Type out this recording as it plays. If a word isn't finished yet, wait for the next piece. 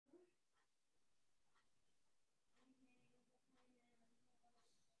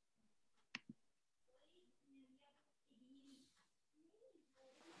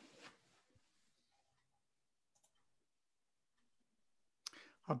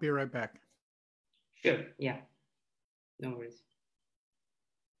I'll be right back. Sure, yeah, no worries.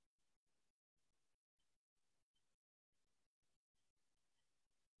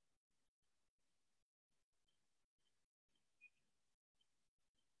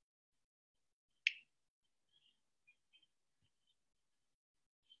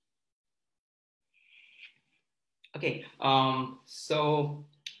 Okay, so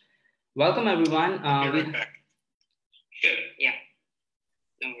welcome everyone. I'll be right back. Sure, yeah,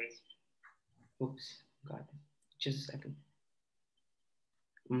 no worries. Oops, got it. Just a second.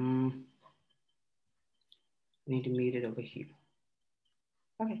 I need to mute it over here.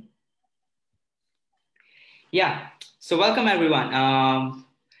 Okay. Yeah, so welcome everyone.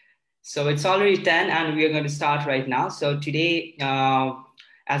 So it's already 10 and we are going to start right now. So today,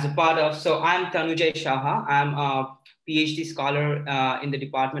 as a part of, so I'm Tanujay Shaha. I'm a PhD scholar in the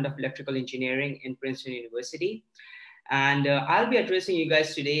Department of Electrical Engineering in Princeton University. And I'll be addressing you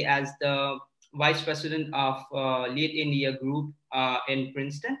guys today as the Vice President of Lead India Group in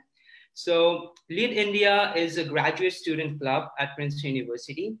Princeton. So Lead India is a graduate student club at Princeton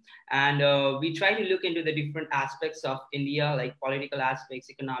University. And we try to look into the different aspects of India, like political aspects,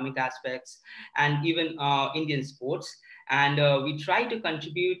 economic aspects, and even Indian sports. And we try to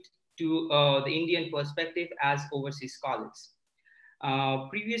contribute to the Indian perspective as overseas scholars.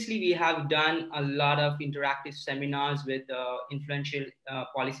 Previously, we have done a lot of interactive seminars with influential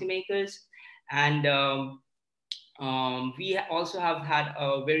policymakers, and we also have had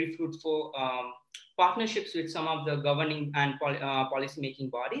a very fruitful partnerships with some of the governing and policy-making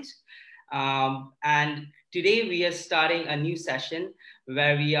bodies. And today we are starting a new session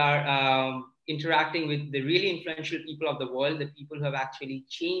where we are interacting with the really influential people of the world, the people who have actually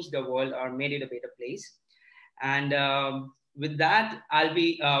changed the world or made it a better place. And with that, I'll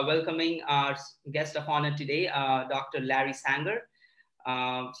be welcoming our guest of honor today, Dr. Larry Sanger.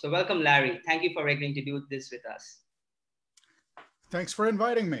 So welcome, Larry. Thank you for agreeing to do this with us. Thanks for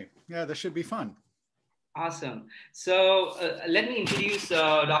inviting me. Yeah, this should be fun. Awesome. So let me introduce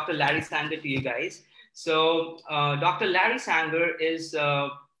Dr. Larry Sanger to you guys. So Dr. Larry Sanger is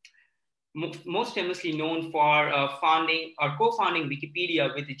most famously known for founding or co-founding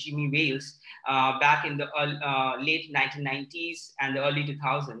Wikipedia with Jimmy Wales back in the late 1990s and the early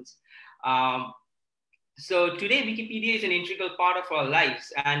 2000s. So today, Wikipedia is an integral part of our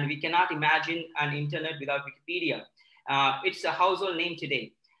lives, and we cannot imagine an internet without Wikipedia. It's a household name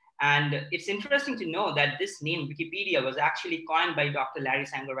today. And it's interesting to know that this name, Wikipedia, was actually coined by Dr. Larry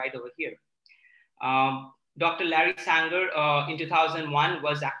Sanger right over here. Dr. Larry Sanger in 2001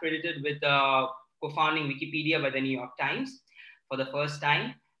 was accredited with co-founding Wikipedia by the New York Times for the first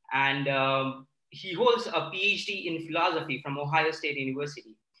time. And he holds a PhD in philosophy from Ohio State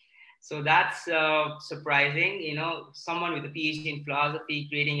University. So that's surprising, you know, someone with a PhD in philosophy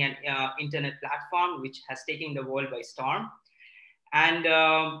creating an internet platform which has taken the world by storm. And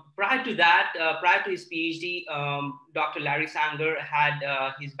prior to that, prior to his PhD, Dr. Larry Sanger had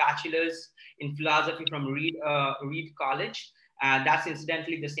his bachelor's in philosophy from Reed College. That's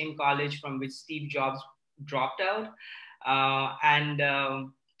incidentally the same college from which Steve Jobs dropped out. I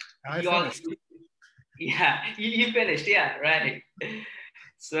finished. Yeah, you finished, yeah, right.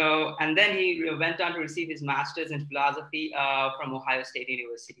 So, and then he went on to receive his master's in philosophy from Ohio State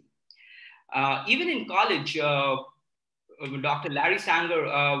University. Even in college, Dr. Larry Sanger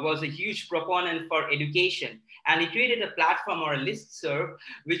was a huge proponent for education, and he created a platform or a listserv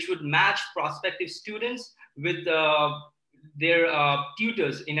which would match prospective students with their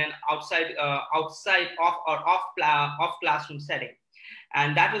tutors in an outside off classroom setting,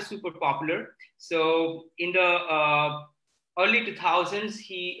 and that was super popular. So in the early 2000s,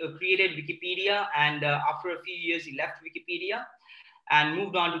 he created Wikipedia, and after a few years, he left Wikipedia and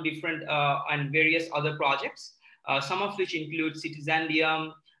moved on to different and various other projects. Some of which include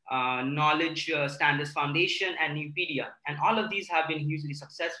Citizendium, Knowledge Standards Foundation, and Nupedia. And all of these have been hugely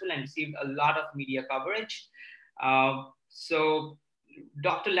successful and received a lot of media coverage. So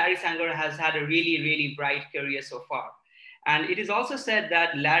Dr. Larry Sanger has had a really, really bright career so far. And it is also said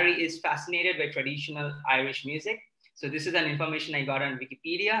that Larry is fascinated by traditional Irish music. So this is an information I got on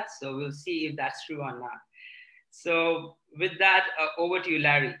Wikipedia. So we'll see if that's true or not. So with that, over to you,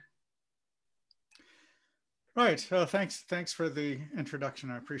 Larry. Right. Well, thanks for the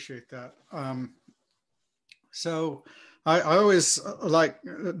introduction. I appreciate that. So I always like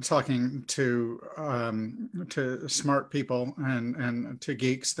talking to smart people and to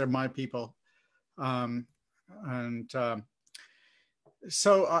geeks. They're my people.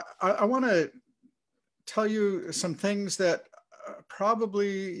 So I want to tell you some things that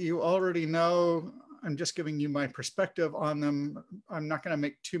probably you already know I'm just giving you my perspective on them. I'm not going to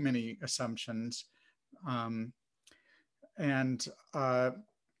make too many assumptions. And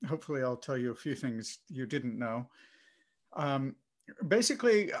hopefully I'll tell you a few things you didn't know.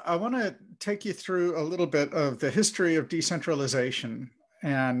 Basically, I want to take you through a little bit of the history of decentralization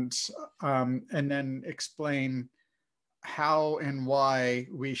and then explain how and why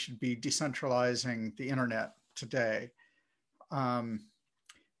we should be decentralizing the internet today.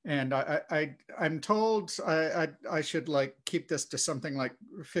 And I'm told I should like keep this to something like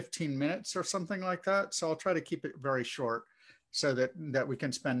 15 minutes or something like that. So I'll try to keep it very short so that we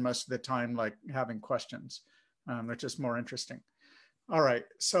can spend most of the time like having questions, which is more interesting. All right,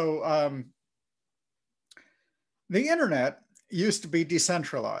 so the internet used to be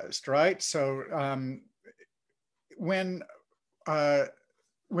decentralized, right? So when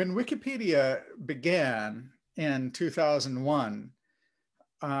Wikipedia began in 2001,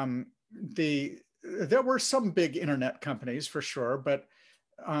 there were some big internet companies for sure, but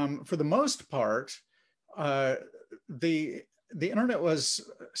for the most part, the internet was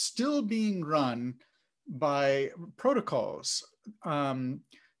still being run by protocols.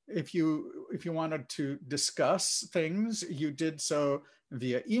 If you wanted to discuss things, you did so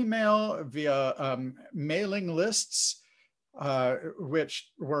via email, via mailing lists,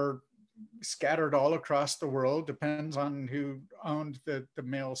 which were scattered all across the world, depends on who owned the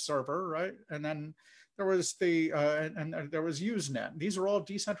mail server, right? And then there was there was Usenet. These are all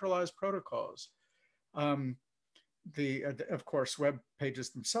decentralized protocols. Of course, web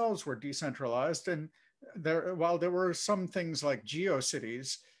pages themselves were decentralized, and while there were some things like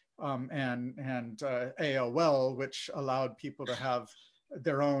GeoCities and AOL, which allowed people to have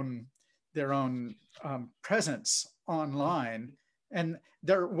their own presence online, and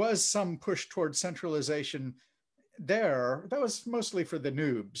there was some push towards centralization there. That was mostly for the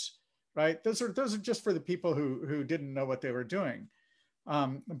noobs, right? Those are just for the people who didn't know what they were doing.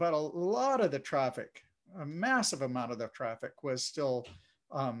 But a lot of the traffic, a massive amount of the traffic, was still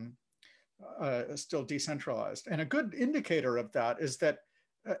decentralized. And a good indicator of that is that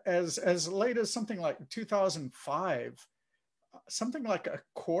as late as something like 2005, something like a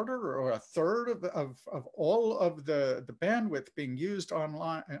quarter or a third of all of the bandwidth being used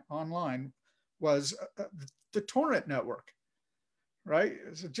online was the torrent network, right?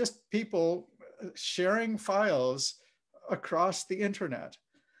 So just people sharing files across the internet.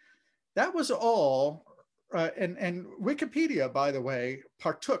 That was all. And Wikipedia, by the way,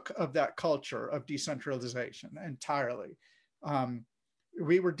 partook of that culture of decentralization entirely.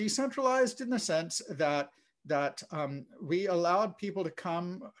 We were decentralized in the sense that we allowed people to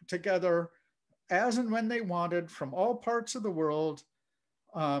come together as and when they wanted from all parts of the world.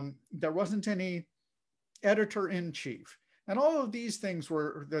 There wasn't any editor-in-chief. And all of these things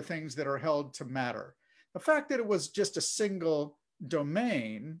were the things that are held to matter. The fact that it was just a single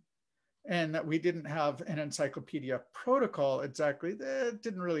domain and that we didn't have an encyclopedia protocol exactly, that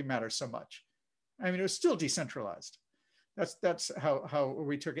didn't really matter so much. I mean, it was still decentralized. That's how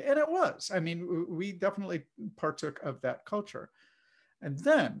we took it. And it was. I mean, we definitely partook of that culture. And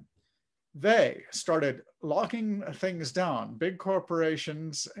then they started locking things down. Big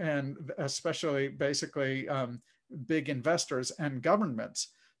corporations, and especially basically big investors and governments,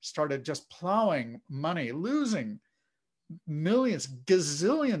 started just plowing money, losing millions,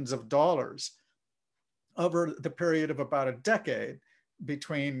 gazillions of dollars over the period of about a decade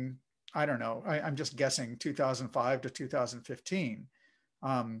between, I don't know, I'm just guessing 2005 to 2015.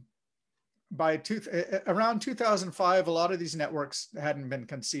 Around 2005, a lot of these networks hadn't been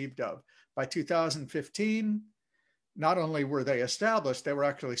conceived of. By 2015, not only were they established, they were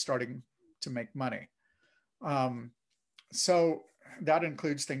actually starting to make money. So that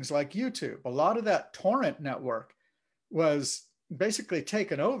includes things like YouTube. A lot of that torrent network was basically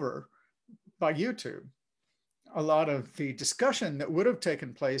taken over by YouTube. A lot of the discussion that would have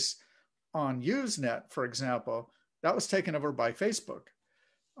taken place on Usenet, for example, that was taken over by Facebook.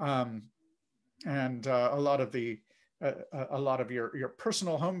 And a lot of your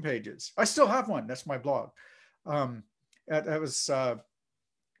personal homepages. I still have one. That's my blog. That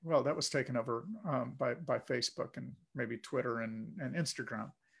was taken over by Facebook and maybe Twitter and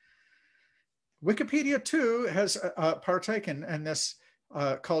Instagram. Wikipedia too has partaken in this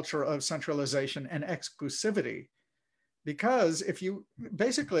culture of centralization and exclusivity, because if you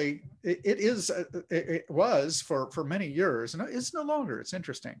basically, it was for many years, and it's no longer, it's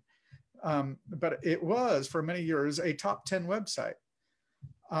interesting, but it was for many years a top 10 website.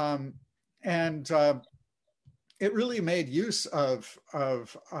 And it really made use of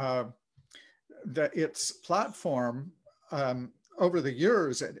its platform over the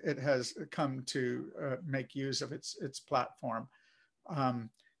years, it has come to make use of its platform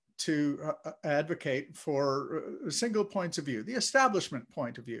to advocate for single points of view, the establishment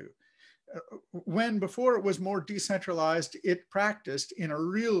point of view. When before it was more decentralized, it practiced in a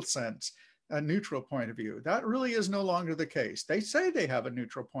real sense a neutral point of view. That really is no longer the case. They say they have a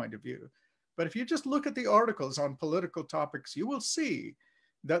neutral point of view, but if you just look at the articles on political topics, you will see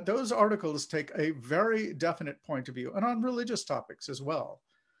that those articles take a very definite point of view, and on religious topics as well.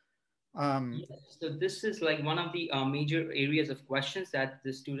 Yes. So this is like one of the major areas of questions that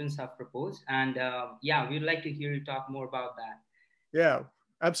the students have proposed, and yeah, we'd like to hear you talk more about that. Yeah,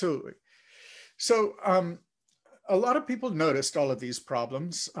 absolutely. So a lot of people noticed all of these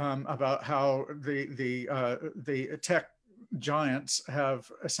problems about how the tech giants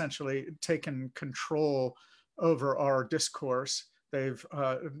have essentially taken control over our discourse. They've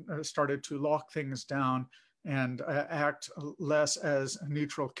started to lock things down and act less as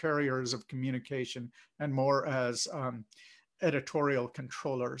neutral carriers of communication and more as editorial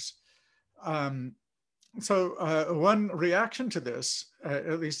controllers. So one reaction to this,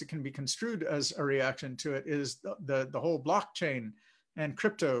 at least it can be construed as a reaction to it, is the whole blockchain and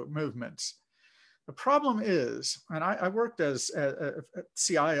crypto movements. The problem is, and I worked as a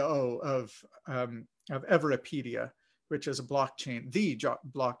CIO of Everipedia, which is a blockchain, the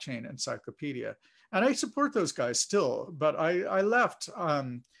blockchain encyclopedia. And I support those guys still, but I left a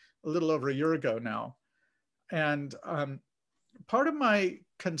little over a year ago now. And part of my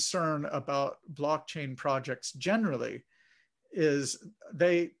concern about blockchain projects generally is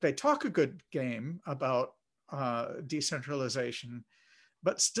they talk a good game about decentralization,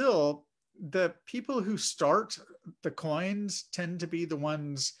 but still the people who start the coins tend to be the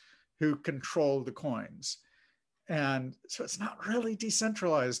ones who control the coins. And so it's not really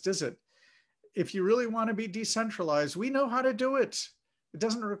decentralized, is it? If you really want to be decentralized, we know how to do it. It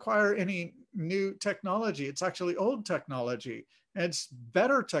doesn't require any new technology. It's actually old technology. And it's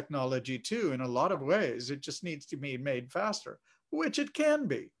better technology too, in a lot of ways. It just needs to be made faster, which it can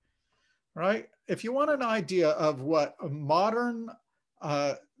be, right? If you want an idea of what a modern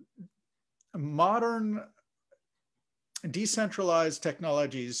decentralized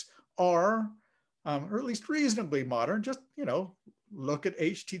technologies are, or at least reasonably modern, just, look at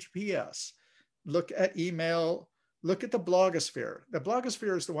HTTPS, look at email, look at the blogosphere. The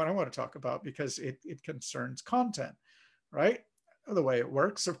blogosphere is the one I want to talk about because it concerns content, right? The way it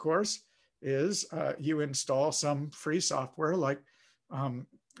works, of course, is you install some free software like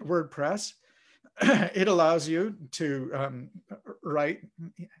WordPress. It allows you to write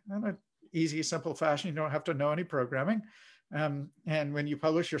in an easy, simple fashion. You don't have to know any programming. And when you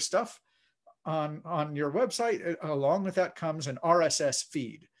publish your stuff on your website, along with that comes an RSS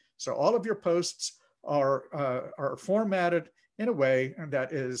feed. So all of your posts are formatted in a way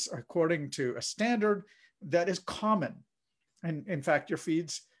that is according to a standard that is common. And in fact, your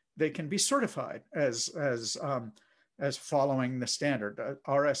feeds, they can be certified as following the standard,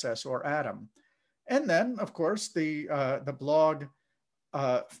 RSS or Atom. And then, of course, the blog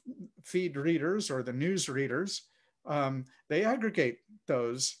feed readers or the news readers, they aggregate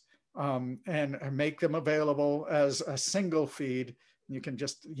those and make them available as a single feed. You can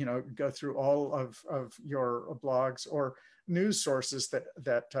just go through all of your blogs or news sources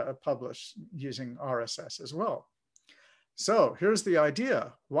that publish using RSS as well. So here's the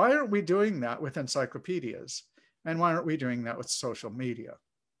idea. Why aren't we doing that with encyclopedias? And why aren't we doing that with social media?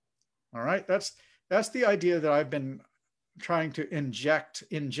 All right, that's the idea that I've been trying to inject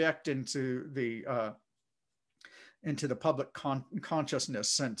into the public consciousness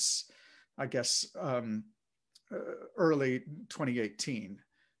since, I guess, early 2018.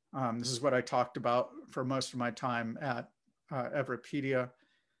 This is what I talked about for most of my time at Everipedia.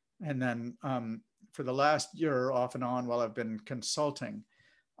 And then for the last year, off and on, while I've been consulting,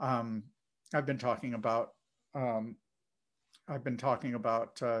 I've been talking about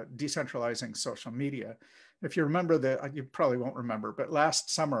decentralizing social media. If you remember that, you probably won't remember, but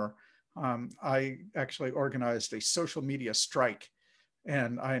last summer, I actually organized a social media strike,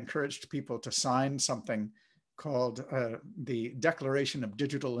 and I encouraged people to sign something called the Declaration of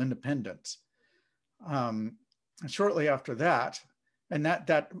Digital Independence. Shortly after that, and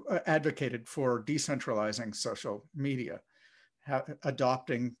that advocated for decentralizing social media,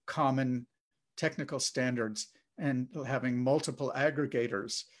 adopting common technical standards and having multiple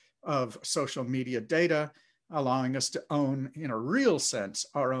aggregators of social media data, allowing us to own, in a real sense,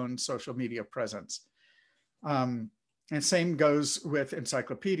 our own social media presence. And same goes with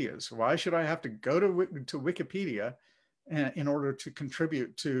encyclopedias. Why should I have to go to Wikipedia in order to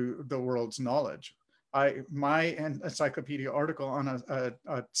contribute to the world's knowledge? my encyclopedia article on a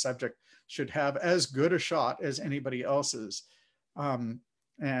subject should have as good a shot as anybody else's. And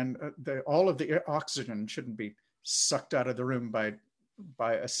all of the oxygen shouldn't be sucked out of the room by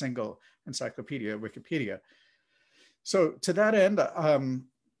a single encyclopedia, Wikipedia. So to that end,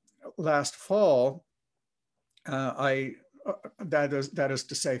 last fall, that is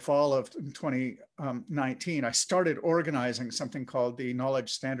to say, fall of 2019, I started organizing something called the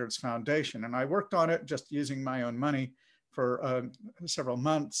Knowledge Standards Foundation. And I worked on it just using my own money for several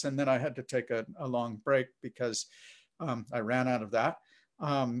months. And then I had to take a long break because I ran out of that.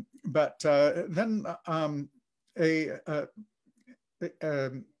 But then a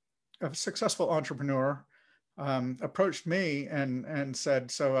successful entrepreneur approached me and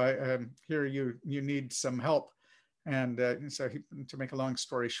said, so I here you need some help. And so to make a long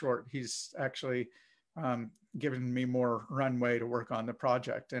story short, he's actually given me more runway to work on the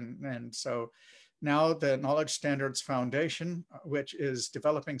project. And so now the Knowledge Standards Foundation, which is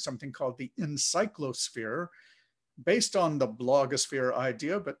developing something called the Encyclosphere, based on the blogosphere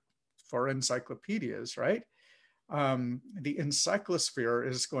idea, but for encyclopedias, right? The Encyclosphere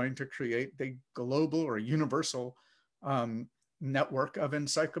is going to create the global or universal network of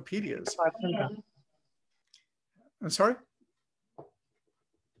encyclopedias. I'm sorry?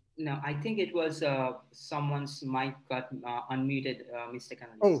 No, I think it was someone's mic got unmuted, Mr.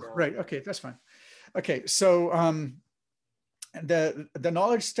 Kennedy. Oh, so. Right. Okay, that's fine. Okay, so the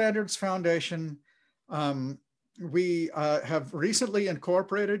Knowledge Standards Foundation, we have recently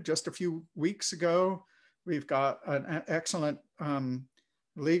incorporated just a few weeks ago. We've got an excellent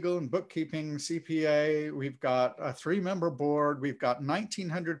legal and bookkeeping CPA. We've got a 3-member board. We've got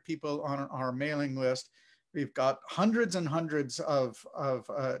 1,900 people on our mailing list. We've got hundreds and hundreds of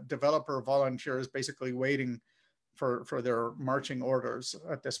developer volunteers basically waiting for their marching orders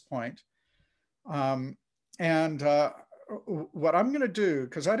at this point. And what I'm going to do,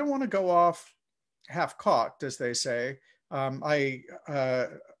 because I don't want to go off half-cocked, as they say,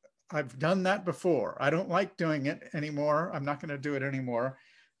 I've done that before. I don't like doing it anymore. I'm not going to do it anymore.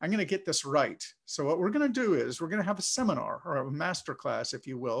 I'm going to get this right. So what we're going to do is we're going to have a seminar or a masterclass, if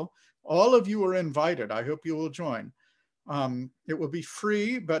you will. All of you are invited. I hope you will join. It will be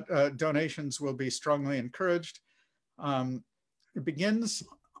free, but donations will be strongly encouraged. It begins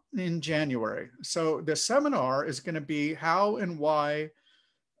in January. So the seminar is going to be how and why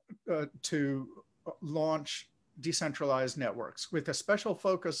to launch decentralized networks with a special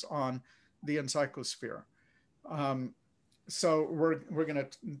focus on the Encyclosphere. So we're going to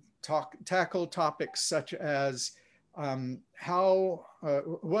tackle topics such as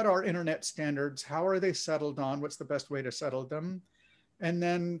what are internet standards? How are they settled on? What's the best way to settle them? And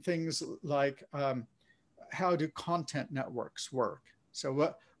then things like how do content networks work?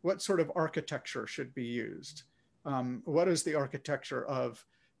 So what sort of architecture should be used? What is the architecture of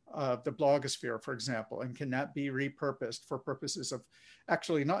the blogosphere, for example, and can that be repurposed for purposes of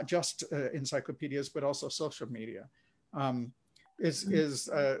actually not just encyclopedias, but also social media? Is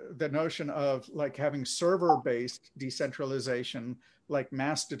the notion of like having server-based decentralization like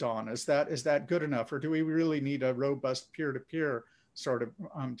Mastodon, is that good enough? Or do we really need a robust peer-to-peer sort of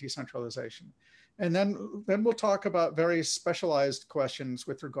decentralization? And then we'll talk about very specialized questions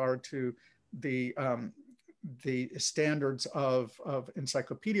with regard to the standards of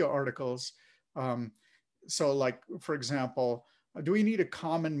encyclopedia articles. So like, for example, do we need a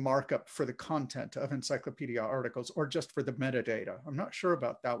common markup for the content of encyclopedia articles or just for the metadata? I'm not sure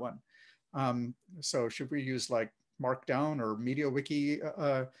about that one. So should we use like Markdown or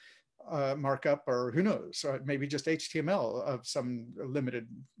MediaWiki markup, or who knows, or maybe just HTML of some limited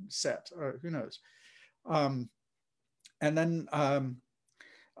set, or who knows. And then,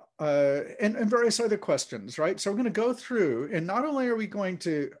 and various other questions, right? So we're going to go through, and not only are we going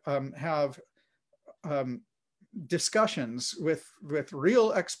to have discussions with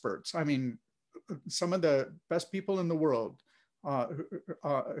real experts. I mean, some of the best people in the world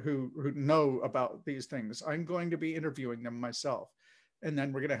who know about these things. I'm going to be interviewing them myself. And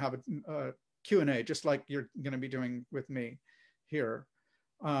then we're going to have a Q&A, just like you're going to be doing with me here.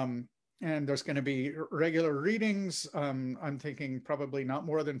 And there's going to be regular readings. I'm thinking probably not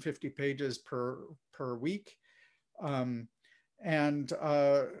more than 50 pages per week. And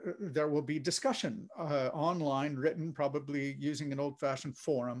there will be discussion online, written, probably using an old-fashioned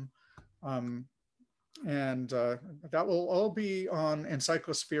forum. And that will all be on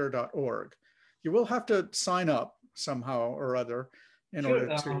encyclosphere.org. You will have to sign up somehow or other in order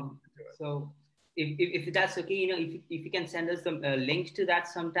to. So if that's okay, you know, if you can send us the link to that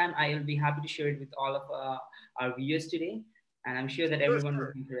sometime, I will be happy to share it with all of our viewers today. And I'm sure that everyone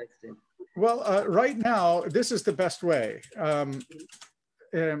will be interested. Well, right now, this is the best way.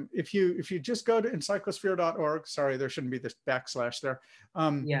 If you just go to encyclosphere.org, sorry, there shouldn't be this backslash there.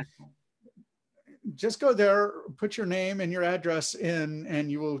 Yeah. Just go there, put your name and your address in,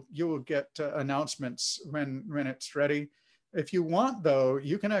 and you will get announcements when it's ready. If you want, though,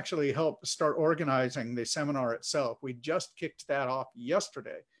 you can actually help start organizing the seminar itself. We just kicked that off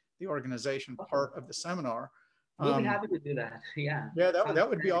yesterday, the organization part of the seminar. We'll be happy to do that. Yeah. Yeah, that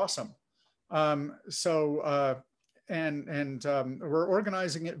would be awesome. We're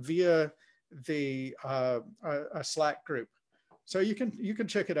organizing it via the a Slack group. So you can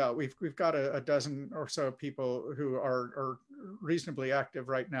check it out. We've got a dozen or so people who are reasonably active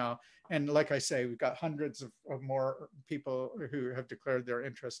right now. And like I say, we've got hundreds of more people who have declared their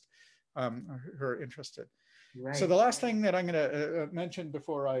interest, who are interested. Right. So the last thing that I'm going to mention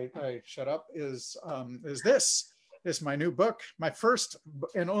before I shut up is this. This is my new book, my first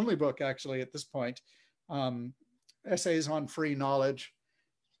and only book actually at this point, Essays on Free Knowledge.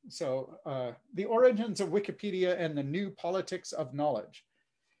 So the origins of Wikipedia and the new politics of knowledge.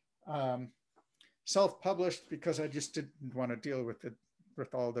 Self-published because I just didn't want to deal with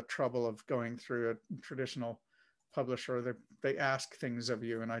all the trouble of going through a traditional publisher. They ask things of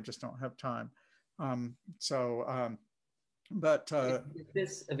you and I just don't have time. Is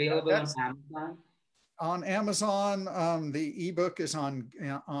this available on Amazon? On Amazon, the ebook is on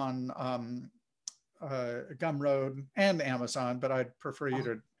Gumroad and Amazon, but I'd prefer you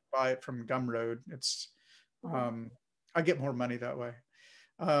to buy it from Gumroad. It's I get more money that way,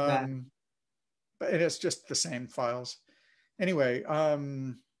 but it's just the same files. Anyway,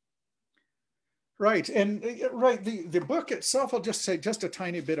 right, and the book itself, I'll just say just a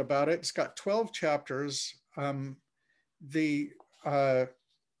tiny bit about it. It's got 12 chapters.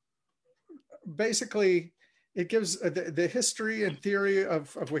 Basically, it gives the history and theory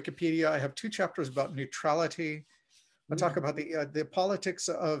of Wikipedia. I have 2 chapters about neutrality. I'll talk about the politics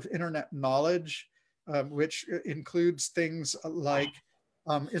of internet knowledge, which includes things like,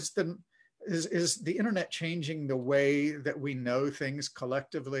 is the internet changing the way that we know things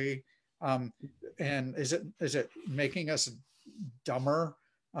collectively? And is it making us dumber?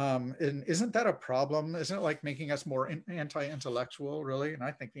 And isn't that a problem? Isn't it like making us more anti-intellectual, really? And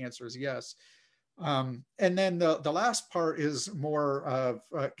I think the answer is yes. And then the last part is more of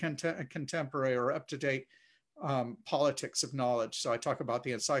contemporary or up-to-date politics of knowledge. So I talk about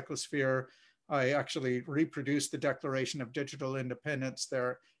the encyclosphere. I actually reproduce the Declaration of Digital Independence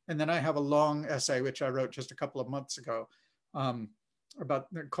there. And then I have a long essay, which I wrote just a couple of months ago,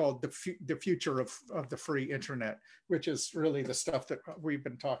 called the future of the free internet, which is really the stuff that we've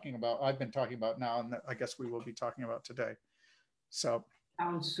been talking about. I've been talking about now, and that I guess we will be talking about today. So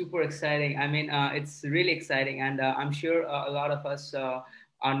sounds super exciting. I mean, it's really exciting, and I'm sure a lot of us are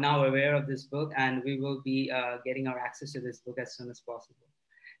now aware of this book, and we will be getting our access to this book as soon as possible.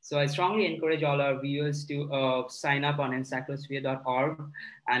 So I strongly encourage all our viewers to sign up on encyclosphere.org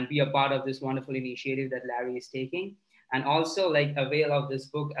and be a part of this wonderful initiative that Larry is taking. And also avail of this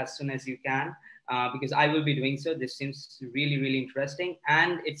book as soon as you can, because I will be doing so. This seems really, really interesting.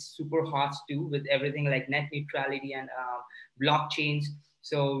 And it's super hot too, with everything like net neutrality and blockchains.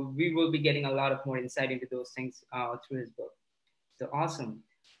 So we will be getting a lot of more insight into those things through his book. So awesome.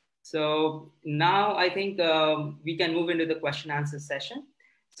 So now I think we can move into the question answer session.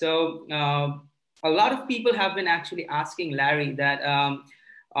 So a lot of people have been actually asking Larry that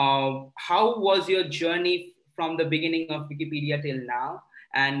how was your journey from the beginning of Wikipedia till now,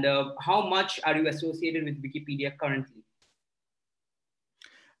 and how much are you associated with Wikipedia currently?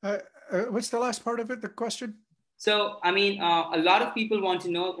 What's the last part of it, the question? So, I mean, a lot of people want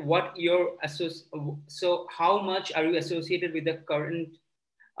to know what your so how much are you associated with the current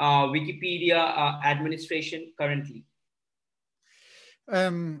Wikipedia administration currently?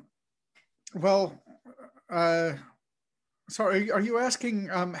 Sorry, are you asking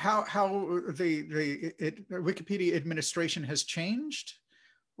how the Wikipedia administration has changed,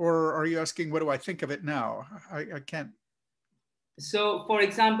 or are you asking what do I think of it now? I can't. So, for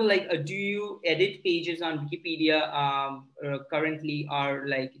example, do you edit pages on Wikipedia currently, or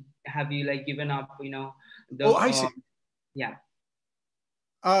have you given up? You know, I see. Yeah.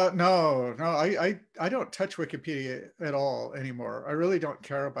 No, I don't touch Wikipedia at all anymore. I really don't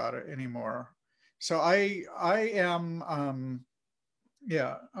care about it anymore. So I am,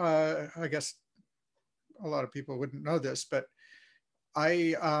 I guess a lot of people wouldn't know this, but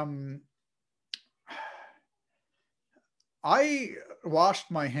I washed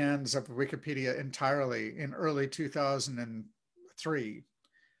my hands of Wikipedia entirely in early 2003.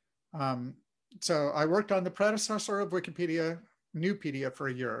 So I worked on the predecessor of Wikipedia, Nupedia, for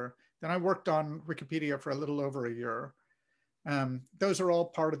a year. Then I worked on Wikipedia for a little over a year. Those are all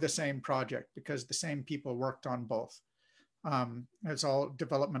part of the same project because the same people worked on both. It's all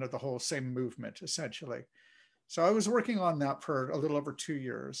development of the whole same movement, essentially. So I was working on that for a little over 2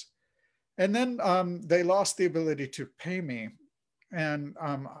 years. And then they lost the ability to pay me. And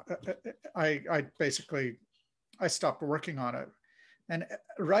I basically, I stopped working on it. And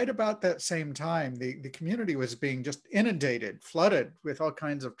right about that same time, the community was being just inundated, flooded with all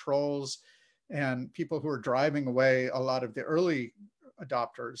kinds of trolls and people who were driving away a lot of the early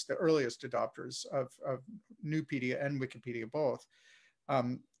adopters, the earliest adopters of Nupedia and Wikipedia both.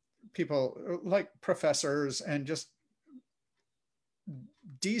 People like professors and just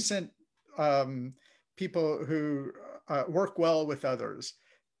decent people who work well with others.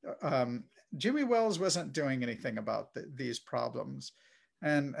 Jimmy Wales wasn't doing anything about these problems.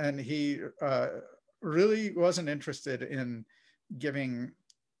 And he really wasn't interested in giving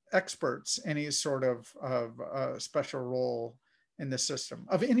experts any sort of special role in the system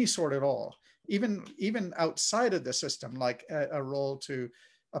of any sort at all, even outside of the system, like a role to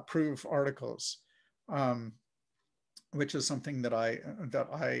approve articles, which is something that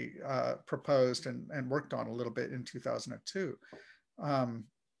I proposed and worked on a little bit in 2002.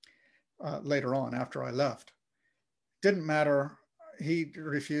 Later on, after I left, didn't matter. He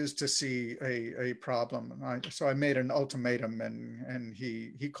refused to see a problem. So I made an ultimatum, and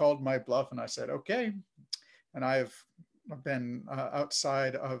he called my bluff, and I said, okay. And I've been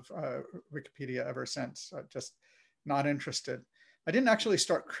outside of Wikipedia ever since, just not interested. I didn't actually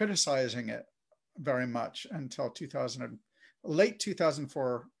start criticizing it very much until late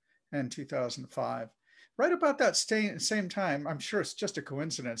 2004 and 2005. Right about that same time, I'm sure it's just a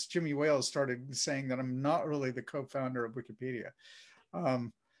coincidence, Jimmy Wales started saying that I'm not really the co-founder of Wikipedia.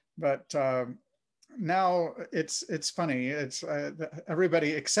 But now it's funny. It's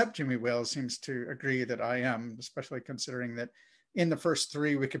everybody except Jimmy Wales seems to agree that I am, especially considering that in the first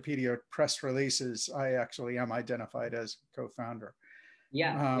 3 Wikipedia press releases, I actually am identified as co-founder.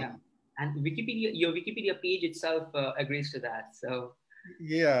 Yeah. And Wikipedia, your Wikipedia page itself agrees to that. So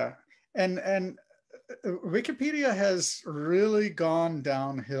yeah, and Wikipedia has really gone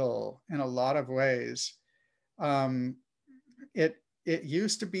downhill in a lot of ways. It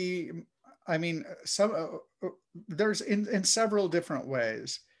used to be, I mean, there's in several different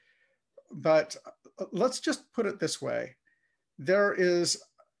ways, but let's just put it this way. There is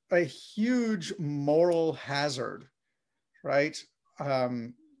a huge moral hazard, right?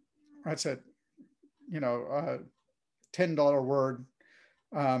 That's a, $10 word,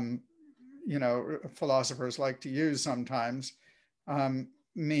 philosophers like to use sometimes,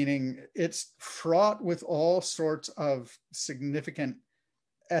 meaning it's fraught with all sorts of significant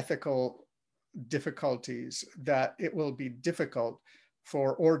ethical difficulties that it will be difficult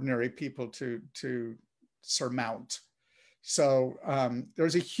for ordinary people to surmount. So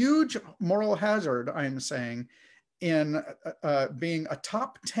there's a huge moral hazard, I'm saying, in being a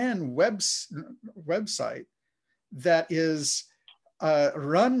top 10 website that is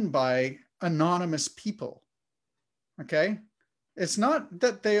run by anonymous people, okay? It's not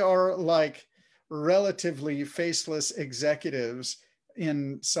that they are like relatively faceless executives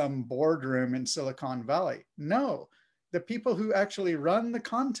in some boardroom in Silicon Valley. No, the people who actually run the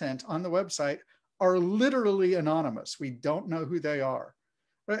content on the website are literally anonymous. We don't know who they are.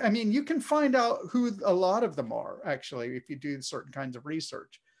 I mean, you can find out who a lot of them are, actually, if you do certain kinds of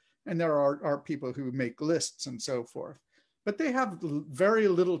research. And there are people who make lists and so forth, but they have very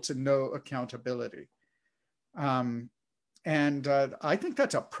little to no accountability. And I think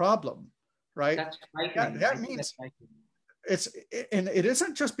that's a problem, right? That's right. That means and it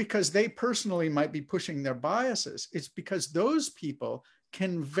isn't just because they personally might be pushing their biases. It's because those people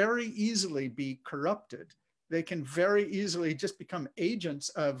can very easily be corrupted. They can very easily just become agents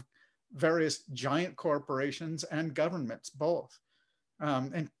of various giant corporations and governments, both.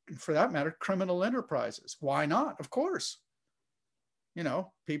 And for that matter, criminal enterprises. Why not? Of course.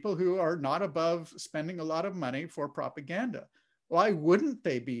 People who are not above spending a lot of money for propaganda. Why wouldn't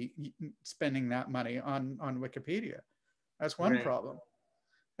they be spending that money on Wikipedia? That's one problem.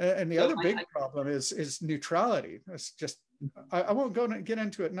 And the other big problem is neutrality. It's just, I won't get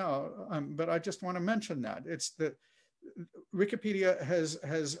into it now, but I just want to mention that. It's that Wikipedia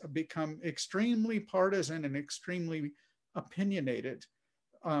has become extremely partisan and extremely opinionated.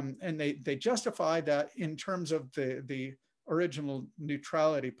 And they justify that in terms of the original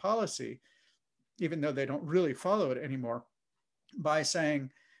neutrality policy, even though they don't really follow it anymore, by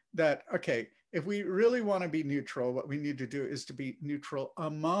saying that, okay, if we really want to be neutral, what we need to do is to be neutral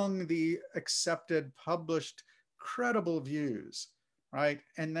among the accepted, published, credible views. right?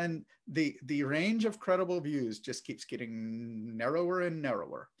 And then the range of credible views just keeps getting narrower and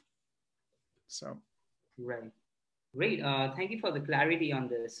narrower. So. Right. Great. Thank you for the clarity on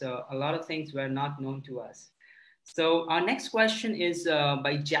this. A lot of things were not known to us. So our next question is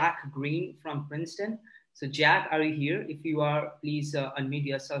by Jack Green from Princeton. So Jack, are you here? If you are, please unmute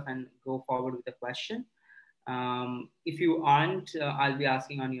yourself and go forward with the question. If you aren't, I'll be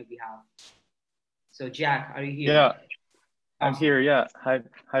asking on your behalf. So Jack, are you here? Yeah, I'm here. Yeah. Hi,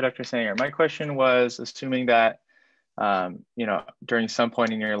 Dr. Sanger. My question was, assuming that during some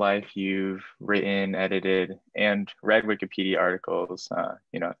point in your life, you've written, edited, and read Wikipedia articles.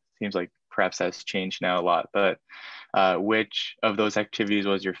 It seems like perhaps that's changed now a lot, but which of those activities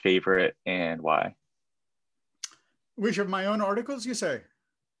was your favorite and why? Which of my own articles, you say?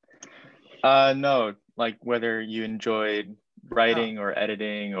 No, like whether you enjoyed writing or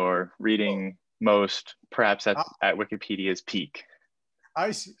editing or reading most, perhaps at Wikipedia's peak.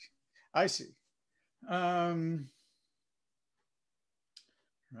 I see.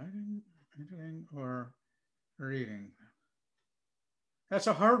 Writing, editing, or reading? That's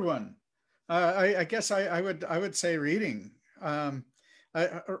a hard one. I guess I would say reading.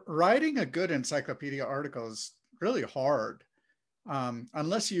 Writing a good encyclopedia article is really hard,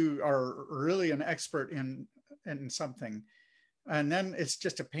 unless you are really an expert in something, and then it's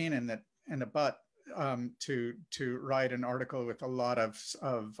just a pain in the butt to write an article with a lot of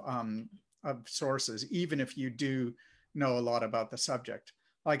sources, even if you do know a lot about the subject.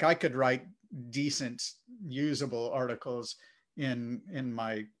 Like I could write decent, usable articles in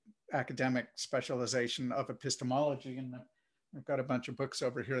my academic specialization of epistemology, and I've got a bunch of books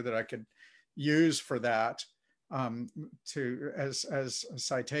over here that I could use for that as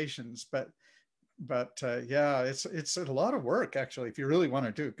citations. But yeah, it's a lot of work actually if you really want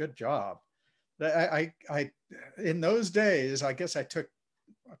to do a good job. I in those days, I guess I took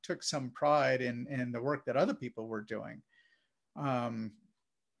some pride in the work that other people were doing.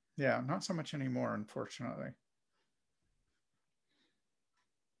 Yeah, not so much anymore, unfortunately.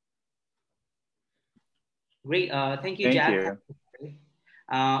 Great. Thank you, Jack.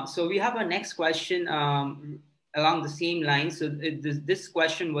 So we have our next question along the same line. So this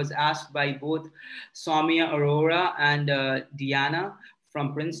question was asked by both Soumya Arora and Diana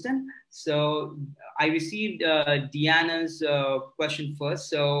from Princeton. So I received Diana's question first.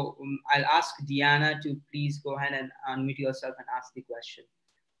 So I'll ask Diana to please go ahead and unmute yourself and ask the question.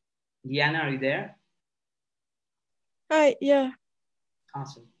 Diana, are you there? Hi, yeah.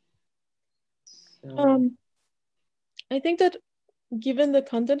 Awesome. So, I think that given the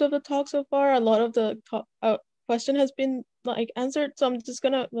content of the talk so far, a lot of the question has been like answered. So I'm just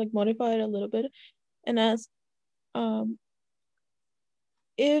gonna like modify it a little bit and ask,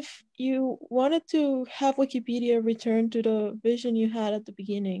 if you wanted to have Wikipedia return to the vision you had at the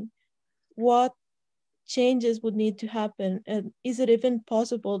beginning, what changes would need to happen? And is it even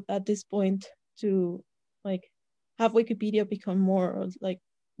possible at this point to like have Wikipedia become more like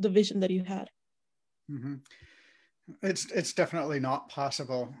the vision that you had? Mm-hmm. It's definitely not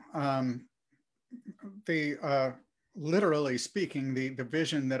possible. Literally speaking, the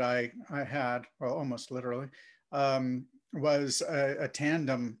vision that I had, well, almost literally, was a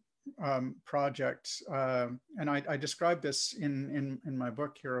tandem project, and I described this in my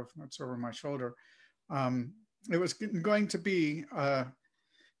book here, that's over my shoulder. It was going to be a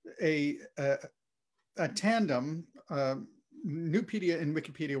tandem, Nupedia and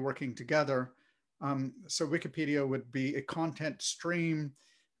Wikipedia working together. So Wikipedia would be a content stream,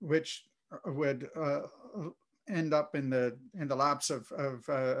 which would end up in the laps of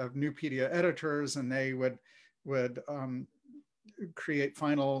Nupedia editors, and they would create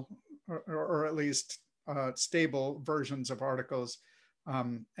final or at least stable versions of articles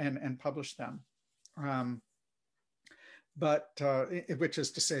and publish them. Which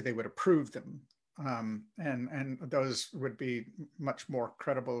is to say, they would approve them, and those would be much more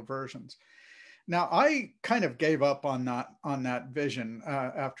credible versions. Now, I kind of gave up on that vision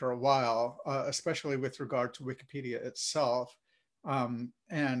after a while, especially with regard to Wikipedia itself.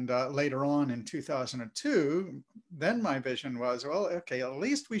 And later on in 2002, then my vision was, well, okay, at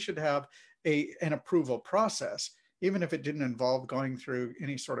least we should have an approval process. Even if it didn't involve going through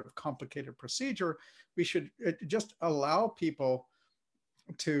any sort of complicated procedure, we should just allow people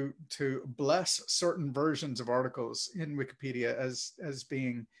to bless certain versions of articles in Wikipedia as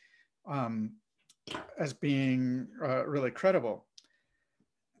being really credible.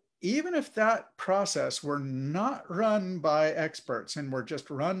 Even if that process were not run by experts and were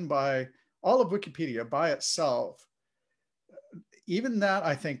just run by all of Wikipedia by itself, even that,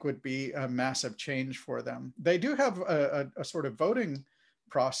 I think, would be a massive change for them. They do have a sort of voting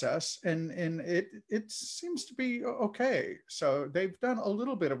process, and it seems to be okay. So they've done a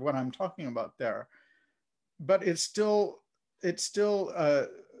little bit of what I'm talking about there, but it still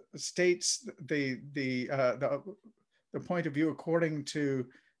states the point of view according to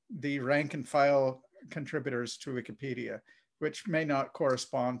the rank and file contributors to Wikipedia, which may not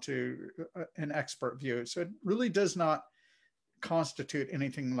correspond to an expert view. So it really does not constitute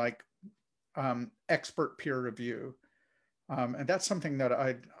anything like expert peer review. And that's something that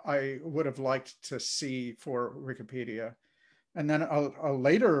I would have liked to see for Wikipedia. And then a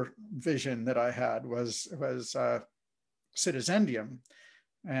later vision that I had was Citizendium.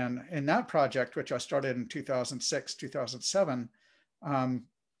 And in that project, which I started in 2006, 2007,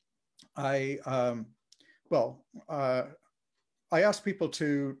 I asked people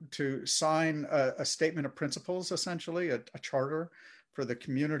to sign a statement of principles, essentially a charter for the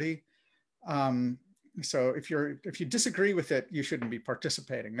community. So if you disagree with it, you shouldn't be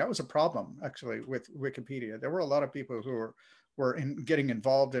participating. That was a problem, actually, with Wikipedia. There were a lot of people who were getting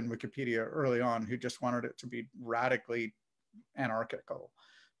involved in Wikipedia early on who just wanted it to be radically anarchical,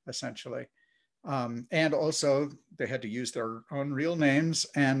 essentially. And also they had to use their own real names.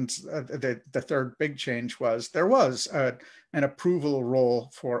 And the third big change was there was an approval role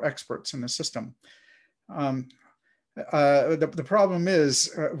for experts in the system. The problem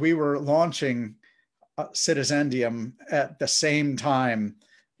is we were launching Citizendium at the same time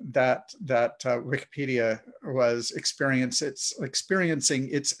that Wikipedia was experiencing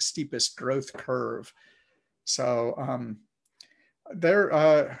its steepest growth curve. So I'm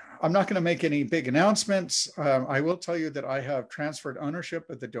not going to make any big announcements. I will tell you that I have transferred ownership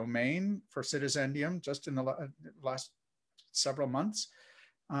of the domain for Citizendium just in the last several months.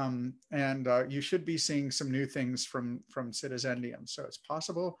 And you should be seeing some new things from Citizendium. So it's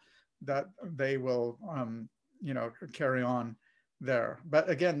possible that they will, carry on there. But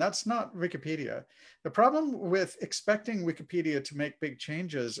again, that's not Wikipedia. The problem with expecting Wikipedia to make big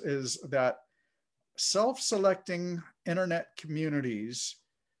changes is that self-selecting internet communities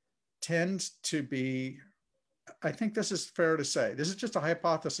tend to be, I think this is fair to say, this is just a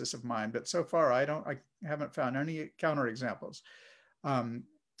hypothesis of mine, but so far I haven't found any counterexamples.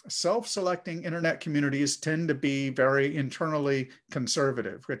 Self-selecting internet communities tend to be very internally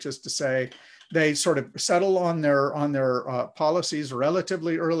conservative, which is to say they sort of settle on their policies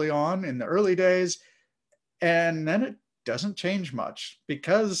relatively early on in the early days, and then it doesn't change much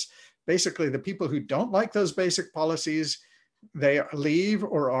because basically the people who don't like those basic policies, they leave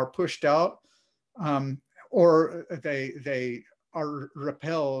or are pushed out, or they are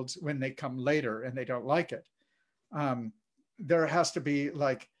repelled when they come later and they don't like it. There has to be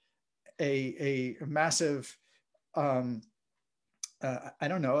like a massive, I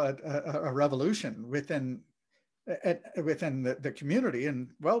don't know, a revolution within the community.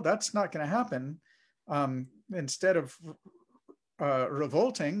 And well, that's not going to happen. Instead of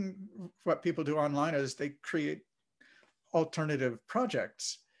revolting, what people do online is they create alternative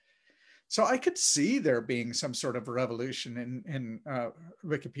projects. So I could see there being some sort of revolution in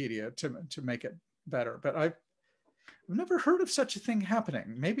Wikipedia to make it better, but I've never heard of such a thing happening.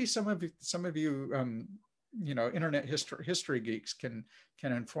 Maybe some of you internet history geeks can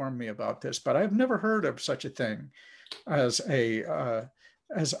inform me about this, but I've never heard of such a thing as a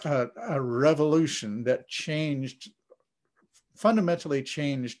revolution that fundamentally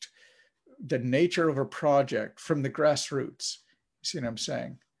changed the nature of a project from the grassroots. You see what I'm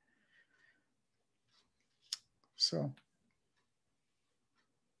saying? So.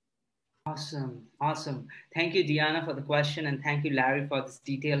 Awesome. Thank you, Diana, for the question, and thank you, Larry, for this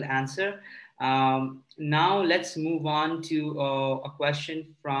detailed answer. Now let's move on to a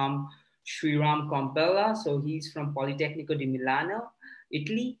question from Sriram Kompella. So he's from Politecnico di Milano,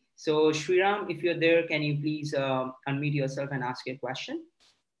 Italy. So Sriram, if you're there, can you please unmute yourself and ask your question?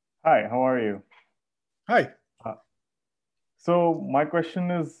 Hi, how are you? Hi. So my question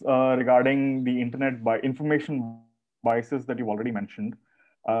is regarding the information biases that you've already mentioned.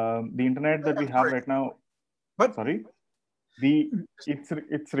 The internet that we have right now. What? Sorry.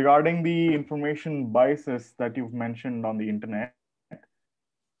 It's regarding the information biases that you've mentioned on the internet.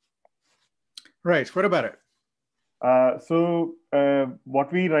 Right. What about it? So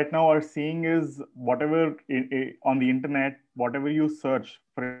what we right now are seeing is whatever on the internet, whatever you search,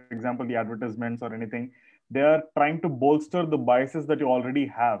 for example, the advertisements or anything, they are trying to bolster the biases that you already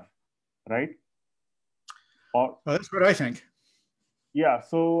have, right? Well, that's what I think. Yeah.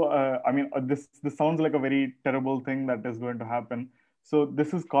 So I mean, this sounds like a very terrible thing that is going to happen. So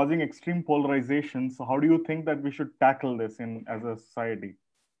this is causing extreme polarization. So how do you think that we should tackle this as a society?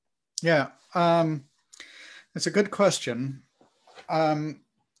 Yeah, it's a good question. I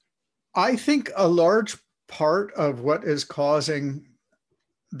think a large part of what is causing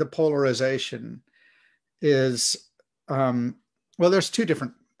the polarization is, well, there's two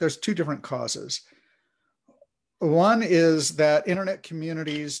different causes. One is that internet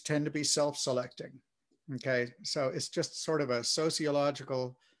communities tend to be self-selecting. Okay, so it's just sort of a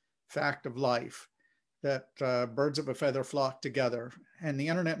sociological fact of life that birds of a feather flock together, and the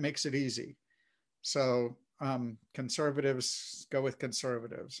internet makes it easy. So conservatives go with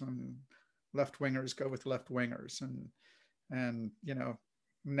conservatives, and left-wingers go with left-wingers, and you know,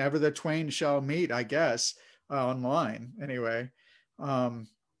 never the twain shall meet, I guess, online anyway. And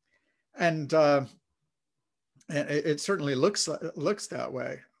it certainly looks that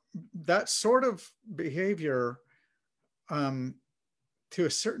way. That sort of behavior, to a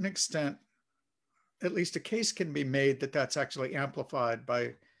certain extent, at least a case can be made that that's actually amplified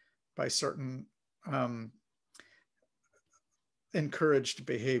by certain encouraged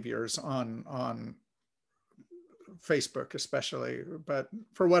behaviors on Facebook, especially. But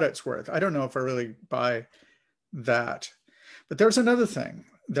for what it's worth, I don't know if I really buy that. But there's another thing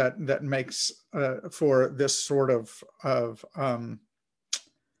that makes for this sort of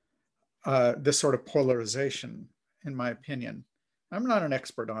polarization, in my opinion. I'm not an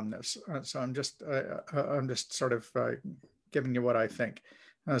expert on this, so I'm just sort of giving you what I think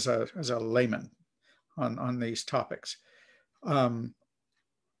as a layman on these topics. But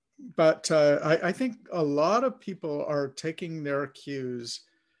I think a lot of people are taking their cues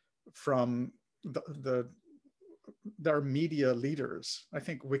from their media leaders. I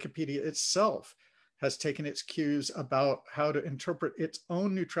think Wikipedia itself has taken its cues about how to interpret its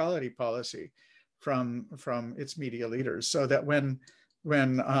own neutrality policy from its media leaders, so that when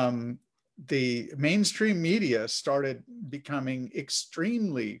the mainstream media started becoming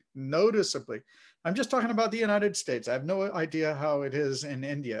extremely noticeably, I'm just talking about the United States. I have no idea how it is in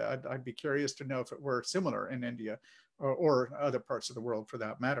India. I'd be curious to know if it were similar in India or other parts of the world for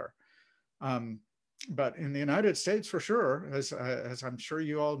that matter. But in the United States, for sure, as I'm sure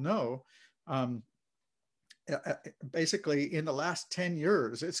you all know, basically in the last 10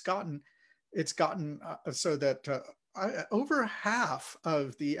 years, it's gotten so that over half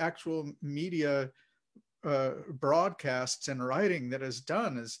of the actual media broadcasts and writing that is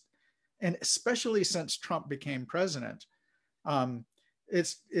done is, and especially since Trump became president,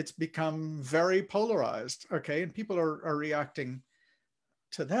 it's become very polarized. Okay, and people are reacting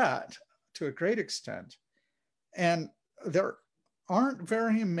to that to a great extent, and there aren't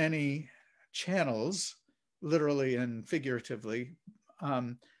very many channels, literally and figuratively,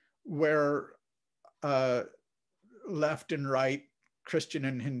 where left and right, Christian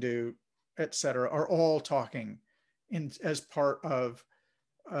and Hindu, etc., are all talking as part of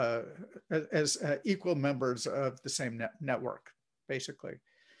as equal members of the same network, basically.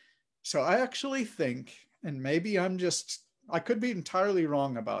 So I actually think, and maybe I could be entirely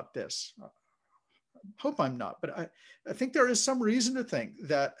wrong about this. Hope I'm not, but I think there is some reason to think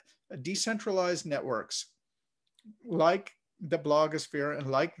that decentralized networks like the blogosphere and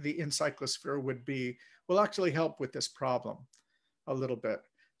like the encyclosphere will actually help with this problem a little bit.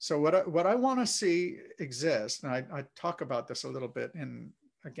 So what I want to see exist, and I talk about this a little bit in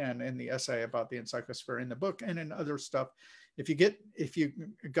the essay about the encyclosphere in the book and in other stuff. If you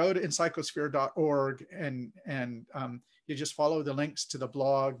go to encyclosphere.org and you just follow the links to the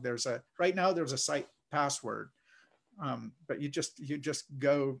blog, right now there's a site password, but you just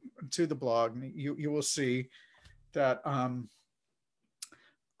go to the blog and you will see that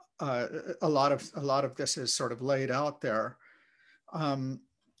a lot of this is sort of laid out there.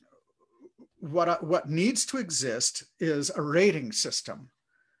 What needs to exist is a rating system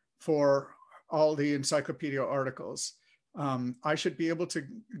for all the encyclopedia articles. I should be able to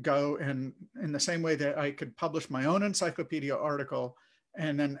go and, in the same way that I could publish my own encyclopedia article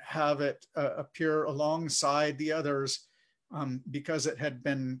and then have it appear alongside the others because it had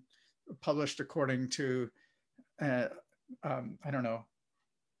been published according to, I don't know,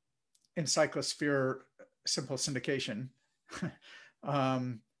 Encyclosphere simple syndication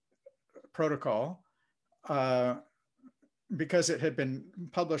protocol, because it had been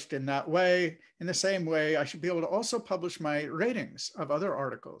published in that way. In the same way, I should be able to also publish my ratings of other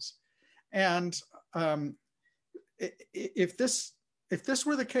articles. And if this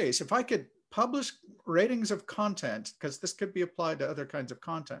were the case, if I could publish ratings of content, because this could be applied to other kinds of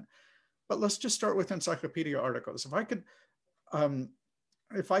content, but let's just start with encyclopedia articles.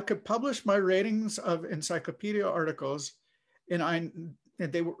 If I could publish my ratings of encyclopedia articles and I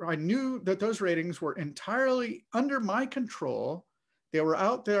knew that those ratings were entirely under my control. They were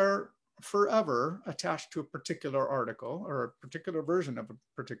out there forever, attached to a particular article or a particular version of a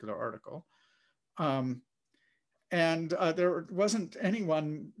particular article. There wasn't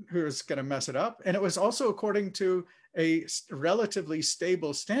anyone who was going to mess it up. And it was also according to a relatively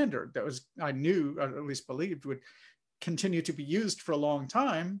stable standard that was, I knew, or at least believed, would continue to be used for a long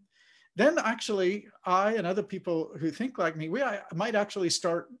time. Then actually, I and other people who think like me, we might actually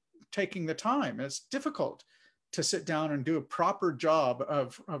start taking the time. It's difficult to sit down and do a proper job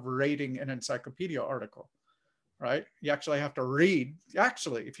of rating an encyclopedia article, right? You actually have to read,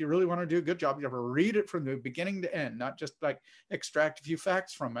 if you really want to do a good job, you have to read it from the beginning to end, not just like extract a few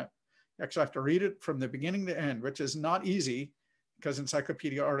facts from it. You actually have to read it from the beginning to end, which is not easy because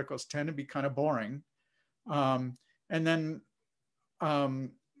encyclopedia articles tend to be kind of boring. And then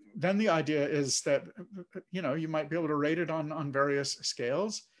the idea is that, you might be able to rate it on various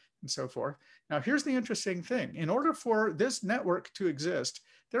scales and so forth. Now, here's the interesting thing. In order for this network to exist,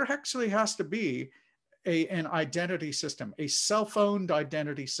 there actually has to be an identity system, a self-owned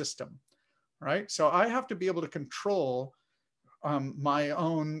identity system, right? So I have to be able to control my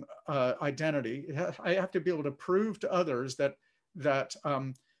own identity. I have to be able to prove to others that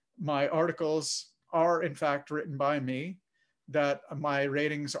my articles are in fact written by me, that my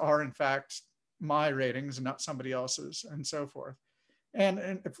ratings are in fact my ratings and not somebody else's, and so forth.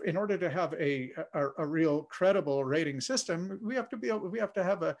 And in order to have a real credible rating system, we have to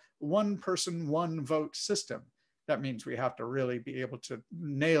have a one person, one vote system. That means we have to really be able to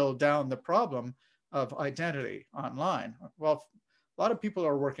nail down the problem of identity online. Well, a lot of people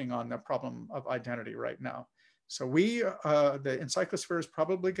are working on the problem of identity right now. So the Encyclosphere is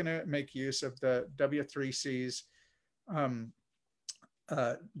probably going to make use of the W3C's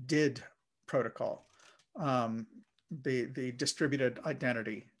DID protocol. The distributed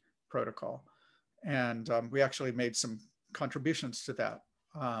identity protocol. And we actually made some contributions to that.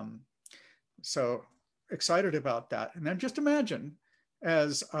 So excited about that. And then just imagine,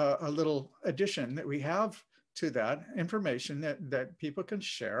 as a little addition, that we have to that information that people can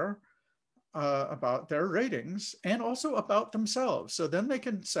share about their ratings and also about themselves. So then they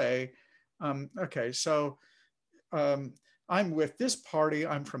can say, okay, so I'm with this party,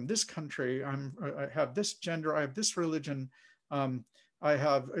 I'm from this country, I have this gender, I have this religion, I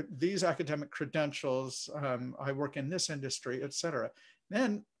have these academic credentials, I work in this industry, etc.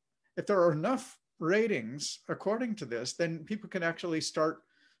 Then if there are enough ratings according to this, then people can actually start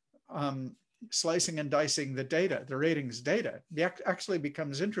slicing and dicing the data, the ratings data. It actually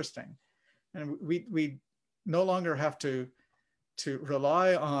becomes interesting. And we no longer have to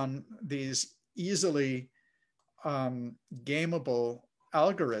rely on these easily gameable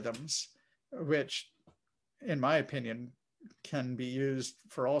algorithms, which in my opinion can be used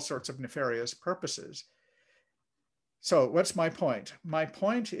for all sorts of nefarious purposes. So what's my point? My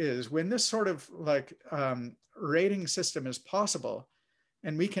point is, when this sort of like rating system is possible,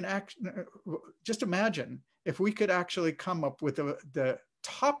 and we can just imagine if we could actually come up with the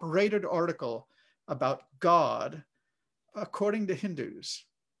top rated article about God according to Hindus,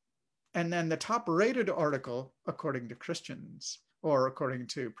 and then the top rated article according to Christians or according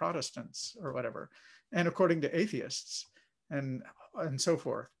to Protestants or whatever, and according to atheists and so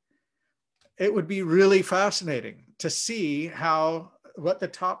forth. It would be really fascinating to see what the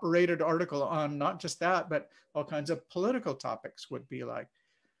top rated article on not just that, but all kinds of political topics would be like.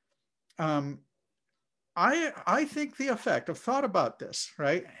 I think the effect, I've thought about this,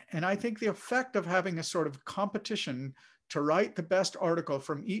 right? And I think the effect of having a sort of competition to write the best article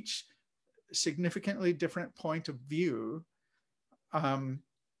from each significantly different point of view,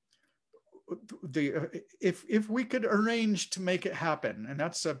 if we could arrange to make it happen, and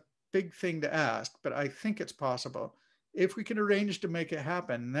that's a big thing to ask, but I think it's possible. If we could arrange to make it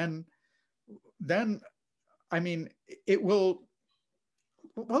happen, then I mean, it will,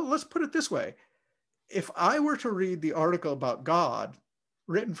 well, let's put it this way. If I were to read the article about God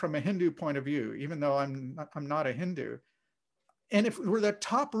written from a Hindu point of view, even though I'm not a Hindu, and if it were the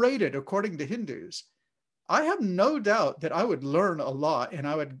top rated according to Hindus, I have no doubt that I would learn a lot and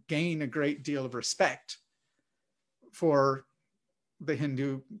I would gain a great deal of respect for the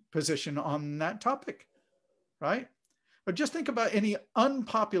Hindu position on that topic, right? But just think about any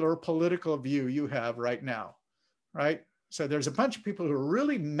unpopular political view you have right now, right? So there's a bunch of people who are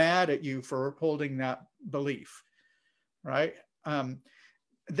really mad at you for holding that belief, right?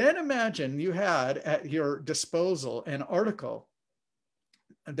 Then imagine you had at your disposal an article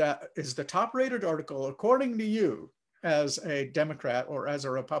that is the top rated article according to you as a Democrat or as a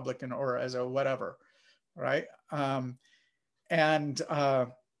Republican or as a whatever, right? And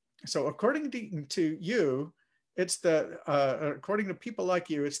so according to you, it's the, according to people like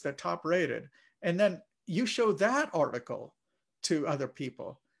you, it's the top rated. And then you show that article to other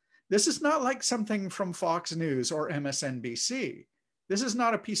people. This is not like something from Fox News or MSNBC. This is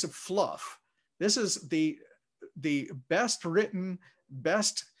not a piece of fluff. This is the best written,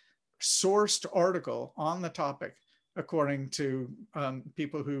 best sourced article on the topic, according to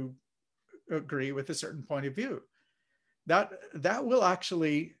people who agree with a certain point of view. That will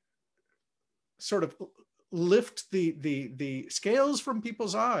actually sort of lift the scales from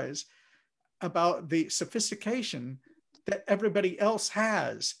people's eyes about the sophistication that everybody else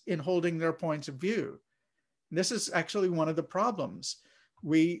has in holding their points of view. This is actually one of the problems.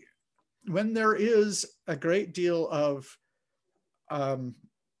 When there is a great deal of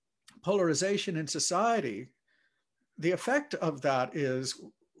polarization in society, the effect of that is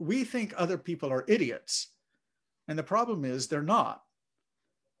we think other people are idiots. And the problem is they're not.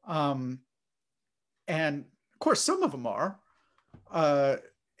 And of course, some of them are.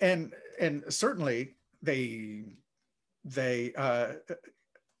 And certainly they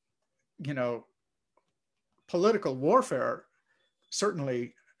you know, political warfare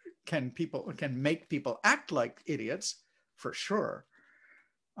certainly can make people act like idiots, for sure.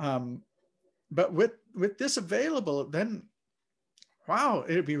 But with this available, then wow,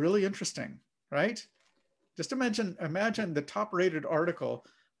 it'd be really interesting, right? Just imagine the top-rated article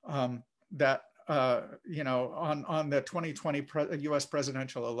that you know, on the 2020 U.S.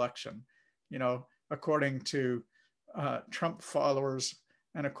 presidential election, you know, according to Trump followers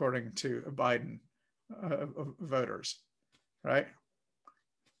and according to Biden voters, right?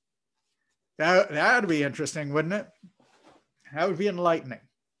 That'd be interesting, wouldn't it? That would be enlightening.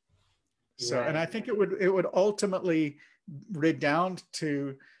 So, right. And I think it would ultimately redound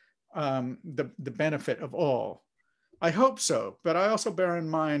to the benefit of all. I hope so, but I also bear in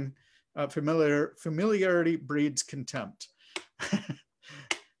mind familiarity breeds contempt.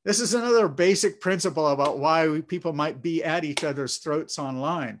 This is another basic principle about why people might be at each other's throats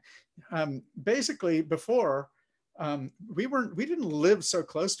online. Basically, before we didn't live so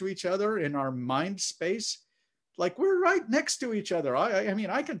close to each other in our mind space. Like, we're right next to each other. I mean,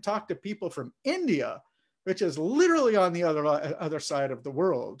 I can talk to people from India, which is literally on the other side of the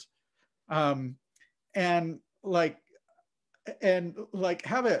world, and have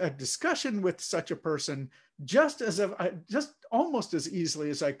a discussion with such a person just almost as easily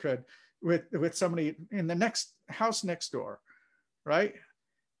as I could with somebody in the next house next door, right?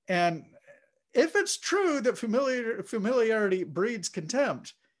 And if it's true that familiarity breeds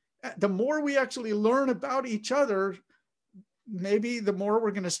contempt, the more we actually learn about each other, maybe the more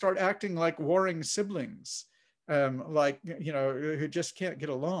we're going to start acting like warring siblings, like, you know, who just can't get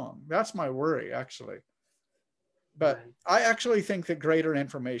along. That's my worry, actually. But right. I actually think that greater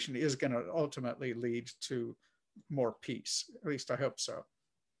information is going to ultimately lead to more peace. At least I hope so.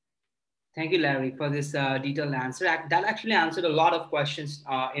 Thank you, Larry, for this detailed answer. That actually answered a lot of questions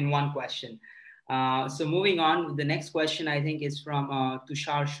in one question. So moving on, the next question I think is from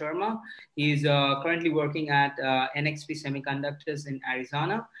Tushar Sharma. He's currently working at NXP Semiconductors in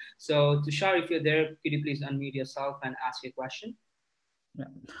Arizona. So Tushar, if you're there, could you please unmute yourself and ask your question? Yeah.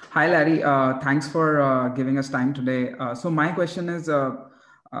 Hi, Larry. Thanks for giving us time today. So my question is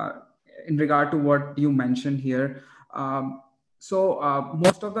in regard to what you mentioned here.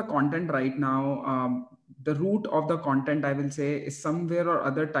 Most of the content right now, the root of the content, I will say, is somewhere or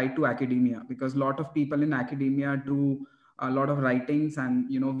other tied to academia, because a lot of people in academia do a lot of writings, and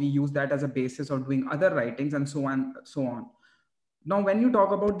we use that as a basis of doing other writings, and so on and so on. Now, when you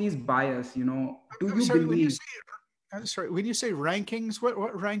talk about these bias, do you believe? I'm sorry, when you say rankings, what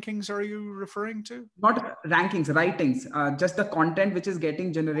rankings are you referring to? Not rankings, writings, just the content which is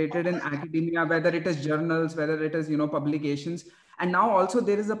getting generated in academia, whether it is journals, whether it is, publications. And now also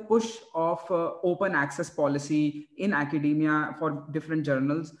there is a push of open access policy in academia for different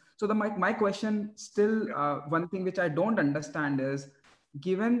journals. So my question still, one thing which I don't understand is,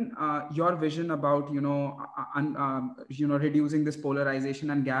 given your vision about reducing this polarization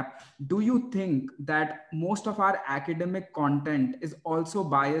and gap, do you think that most of our academic content is also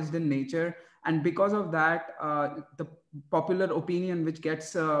biased in nature, and because of that the popular opinion which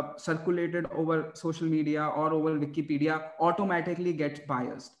gets circulated over social media or over Wikipedia automatically gets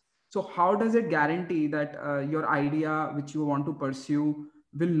biased? So how does it guarantee that your idea which you want to pursue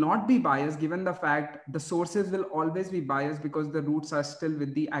will not be biased, given the fact the sources will always be biased because the roots are still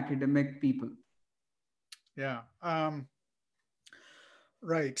with the academic people? Yeah,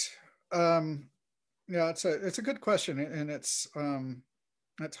 right. Yeah, it's a good question, and it's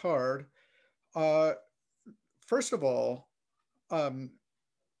hard. First of all,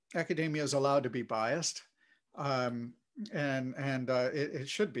 academia is allowed to be biased, and it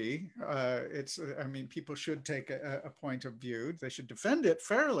should be. I mean, people should take a point of view. They should defend it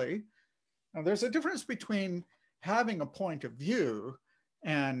fairly. Now, there's a difference between having a point of view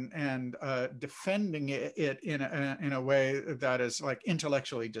and defending it in a way that is like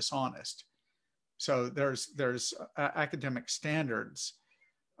intellectually dishonest. So there's academic standards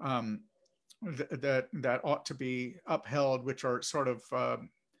that ought to be upheld, which are sort of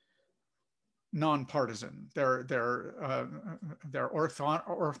nonpartisan. They're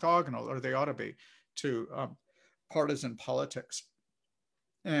orthogonal, or they ought to be, to partisan politics.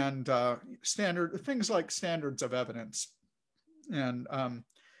 And things like standards of evidence, and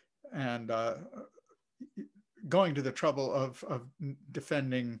going to the trouble of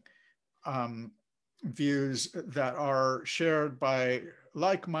defending views that are shared by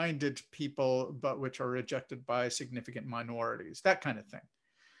like-minded people, but which are rejected by significant minorities, that kind of thing.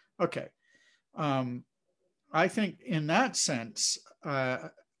 Okay. I think in that sense,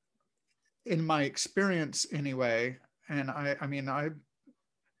 in my experience anyway, and I mean,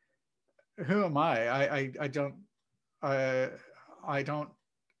 who am I? I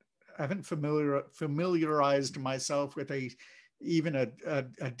haven't familiarized myself with even a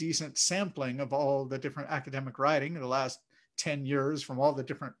decent sampling of all the different academic writing in the last 10 years from all the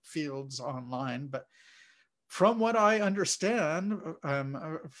different fields online. But from what I understand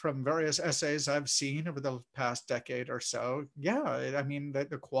from various essays I've seen over the past decade or so, yeah, I mean,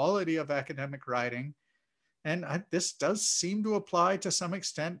 the quality of academic writing, and this does seem to apply to some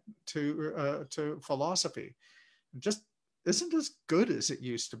extent to philosophy, just isn't as good as it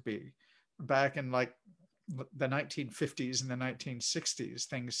used to be back in like the 1950s and the 1960s.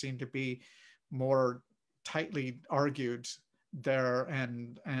 Things seem to be more tightly argued there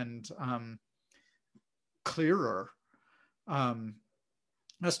and clearer.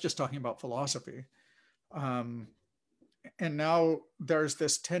 That's just talking about philosophy. And now there's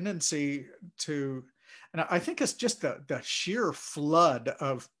this tendency to, and I think it's just the sheer flood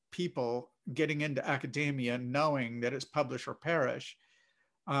of people getting into academia knowing that it's publish or perish.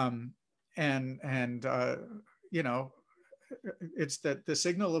 You know, it's that the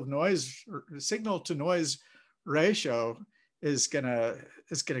signal to noise ratio is gonna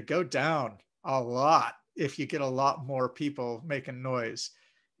go down a lot if you get a lot more people making noise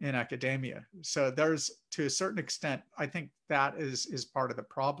in academia. So there's, to a certain extent, I think that is part of the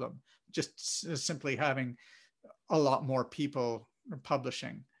problem, just simply having a lot more people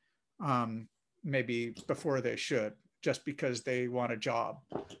publishing, maybe before they should, just because they want a job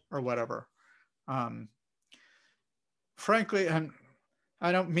or whatever. Frankly, and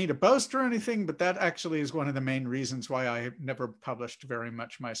I don't mean to boast or anything, but that actually is one of the main reasons why I never published very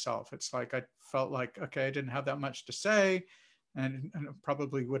much myself. It's like I felt like, okay, I didn't have that much to say, and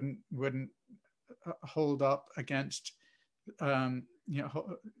probably wouldn't hold up against, you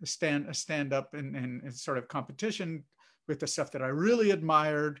know, stand up in sort of competition with the stuff that I really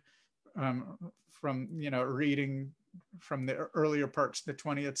admired from, you know, reading from the earlier parts of the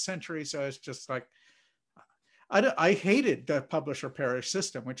 20th century. So it's just like, I hated the publish or perish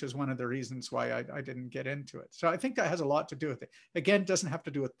system, which is one of the reasons why I didn't get into it. So I think that has a lot to do with it. Again, it doesn't have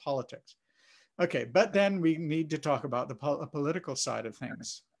to do with politics. Okay, but then we need to talk about the political side of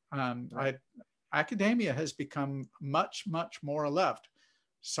things. Academia has become much, much more left.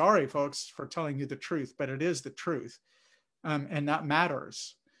 Sorry, folks, for telling you the truth, but it is the truth. And that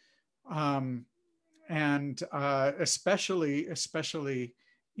matters. Especially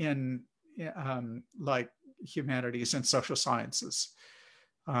in like humanities and social sciences,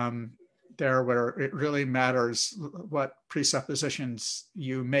 there where it really matters what presuppositions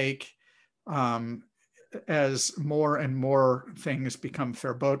you make, as more and more things become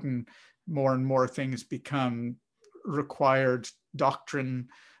verboten, more and more things become required doctrine,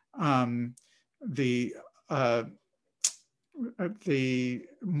 the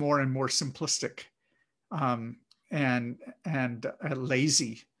more and more simplistic and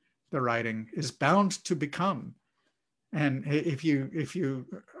lazy the writing is bound to become. And if you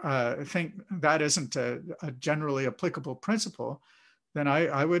think that isn't a generally applicable principle, then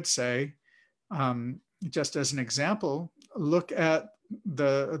I would say, just as an example, look at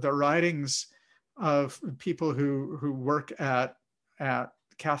the writings of people who work at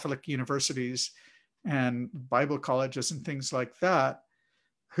Catholic universities and Bible colleges and things like that,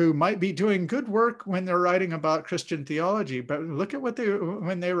 who might be doing good work when they're writing about Christian theology, but look at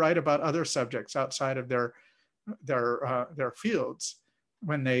when they write about other subjects outside of their fields.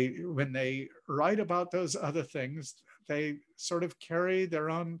 When they write about those other things, they sort of carry their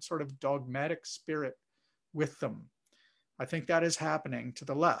own sort of dogmatic spirit with them. I think that is happening to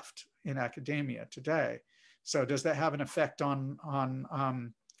the left in academia today. So does that have an effect on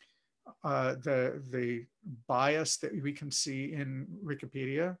the bias that we can see in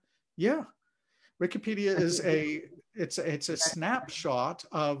Wikipedia? Yeah, Wikipedia is it's a snapshot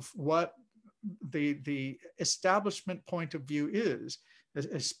of what the establishment point of view is,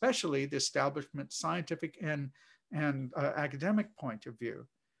 especially the establishment scientific and academic point of view.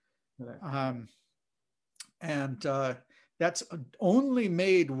 That's only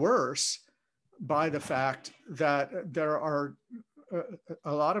made worse by the fact that there are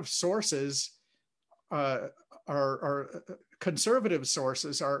a lot of sources, are conservative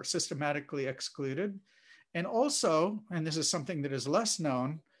sources are systematically excluded. And also, and this is something that is less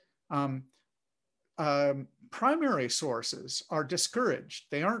known, primary sources are discouraged.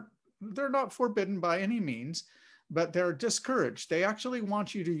 They're not forbidden by any means, but they're discouraged. They actually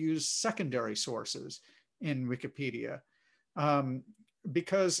want you to use secondary sources in Wikipedia.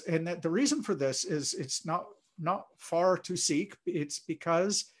 Because, and the reason for this is it's not far to seek. It's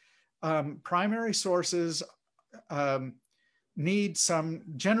because primary sources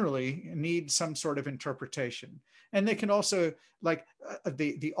generally need some sort of interpretation. And they can also, like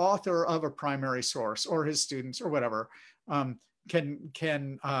the author of a primary source or his students or whatever, can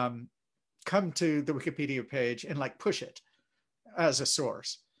come to the Wikipedia page and like push it as a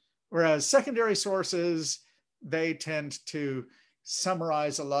source. Whereas secondary sources, they tend to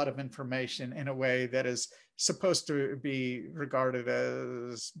summarize a lot of information in a way that is supposed to be regarded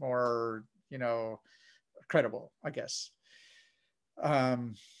as more, credible, I guess.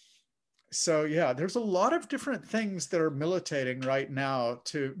 So yeah, there's a lot of different things that are militating right now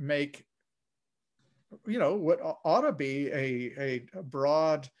to make, what ought to be a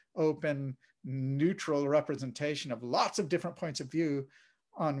broad, open, neutral representation of lots of different points of view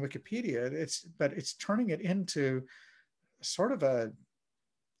on Wikipedia. But it's turning it into sort of a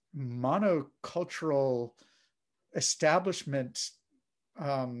monocultural establishment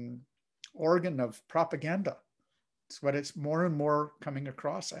organ of propaganda. It's what it's more and more coming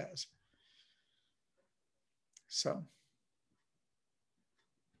across as. So,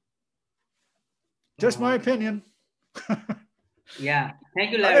 just my opinion. Yeah,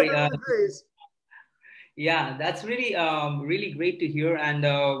 thank you, Larry. Yeah, that's really, really great to hear. And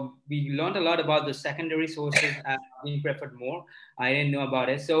we learned a lot about the secondary sources being preferred more. I didn't know about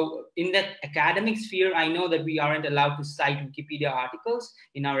it. So in that academic sphere, I know that we aren't allowed to cite Wikipedia articles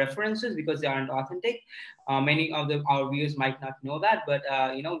in our references because they aren't authentic. Many of our viewers might not know that, but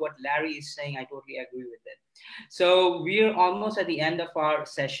what Larry is saying, I totally agree with it. So we're almost at the end of our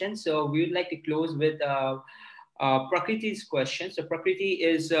session. So we would like to close with Prakriti's question. So Prakriti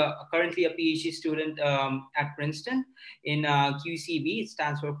is currently a PhD student at Princeton in QCB. It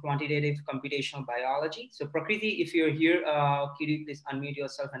stands for Quantitative Computational Biology. So Prakriti, if you're here, could you please unmute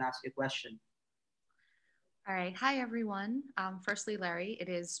yourself and ask your question? All right. Hi, everyone. Firstly, Larry, it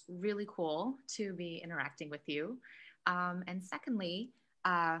is really cool to be interacting with you. And secondly,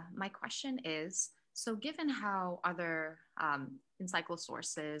 my question is, so given how other encyclo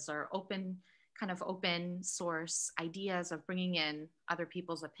sources or open source ideas of bringing in other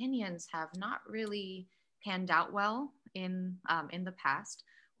people's opinions have not really panned out well in the past,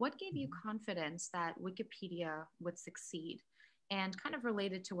 what gave you confidence that Wikipedia would succeed? And kind of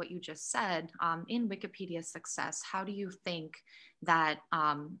related to what you just said, in Wikipedia's success, how do you think that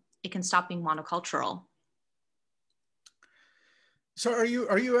it can stop being monocultural? So are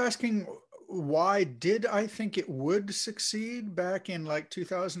you asking why did I think it would succeed back in like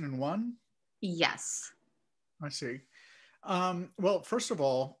 2001? Yes. I see. Well, first of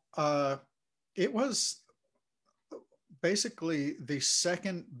all, it was basically the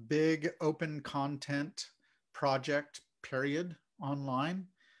second big open content project period online.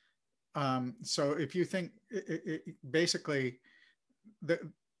 So if you think basically the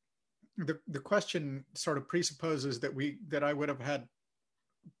question sort of presupposes that I would have had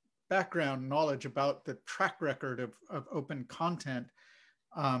background knowledge about the track record of open content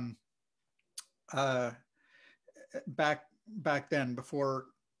back then, before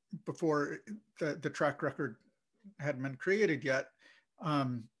the track record hadn't been created yet.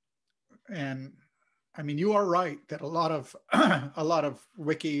 And I mean, you are right that a lot of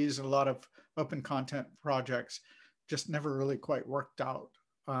wikis, a lot of open content projects just never really quite worked out.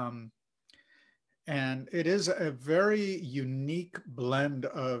 And it is a very unique blend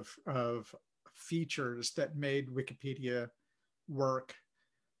of features that made Wikipedia work.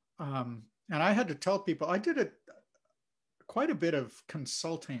 And I had to tell people, I did quite a bit of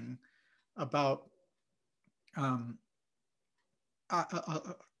consulting about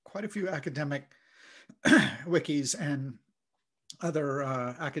quite a few academic wikis, and other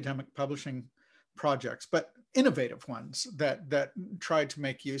academic publishing projects, but innovative ones that tried to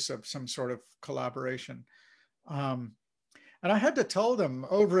make use of some sort of collaboration. And I had to tell them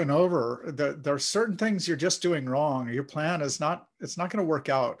over and over that there are certain things you're just doing wrong. Your plan is not, it's not going to work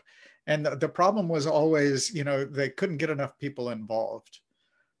out. And the problem was always, you know, they couldn't get enough people involved,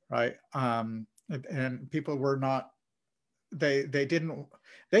 right? And people were not, they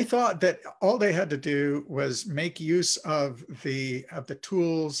thought that all they had to do was make use of the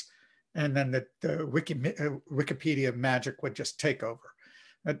tools, and then the Wikipedia magic would just take over.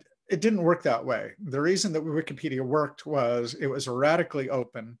 It didn't work that way. The reason that Wikipedia worked was it was radically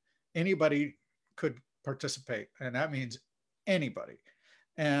open. Anybody could participate, and that means anybody.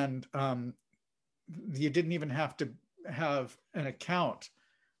 And you didn't even have to have an account,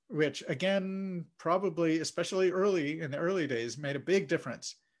 which again, probably, especially in the early days, made a big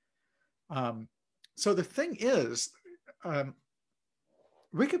difference. So the thing is,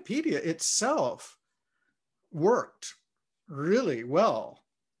 Wikipedia itself worked really well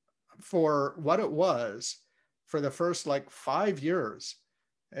for what it was for the first like 5 years.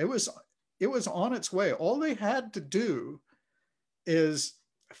 It was on its way. All they had to do is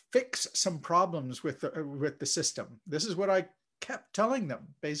fix some problems with the system. This is what I kept telling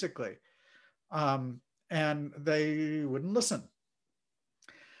them, basically. And they wouldn't listen.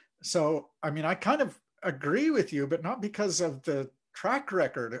 So, I mean, I kind of agree with you, but not because of the track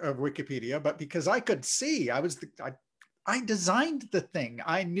record of Wikipedia, but because I could see, I designed the thing.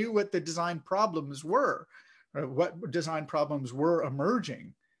 I knew what the design problems were, or what design problems were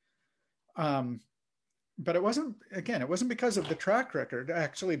emerging. But it wasn't because of the track record.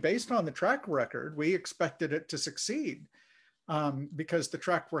 Actually, based on the track record, we expected it to succeed, because the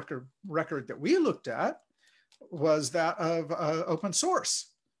track record that we looked at was that of open source.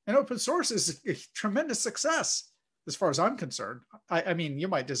 And open source is a tremendous success as far as I'm concerned. I mean, you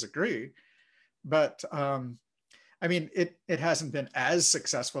might disagree, but I mean, it hasn't been as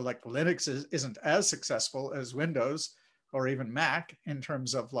successful, like Linux isn't as successful as Windows or even Mac in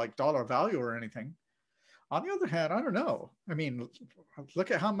terms of like dollar value or anything. On the other hand, I don't know. I mean, look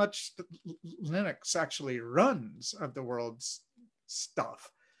at how much Linux actually runs of the world's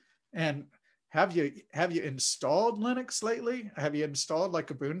stuff. And have you installed Linux lately? Have you installed like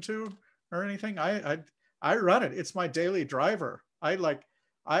Ubuntu or anything? I run it. It's my daily driver.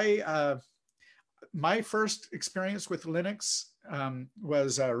 My first experience with Linux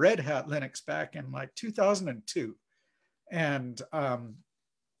was Red Hat Linux back in like 2002. And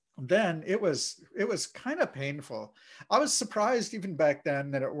then it was kind of painful. I was surprised even back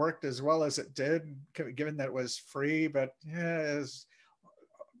then that it worked as well as it did, given that it was free, but yeah, it was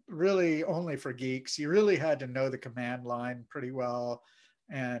really only for geeks. You really had to know the command line pretty well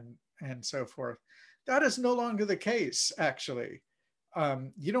and so forth. That is no longer the case, actually.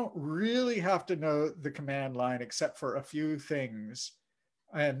 You don't really have to know the command line except for a few things.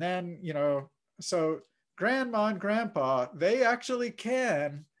 And then, you know, so grandma and grandpa, they actually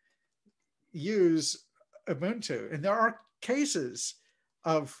can use Ubuntu. And there are cases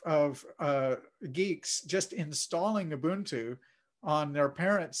of geeks just installing Ubuntu on their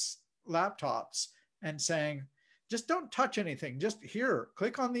parents' laptops and saying, just don't touch anything. Just here,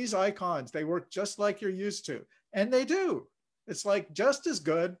 click on these icons. They work just like you're used to. And they do. It's like just as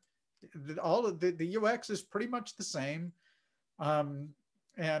good. All of the UX is pretty much the same. And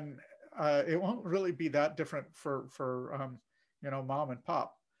it won't really be that different for you know, mom and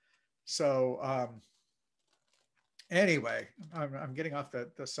pop. So anyway, I'm getting off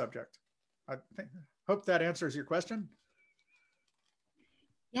the subject. Hope that answers your question.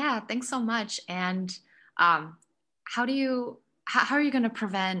 Yeah, thanks so much. And how are you going to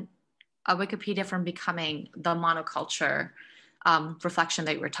prevent Wikipedia from becoming the monoculture reflection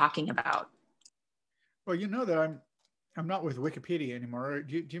that you were talking about? Well, you know that I'm not with Wikipedia anymore.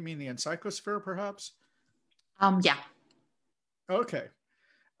 Do you mean the Encyclosphere, perhaps? Yeah. Okay.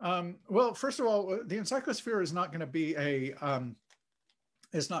 Well, first of all, the Encyclosphere is not going to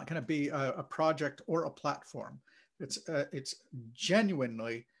be a project or a platform. It's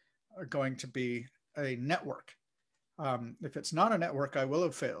genuinely going to be a network. If it's not a network, I will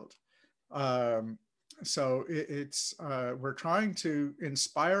have failed. So we're trying to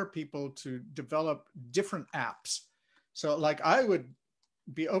inspire people to develop different apps. So like I would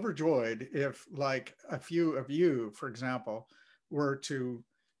be overjoyed if like a few of you, for example, were to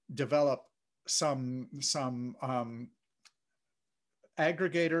develop some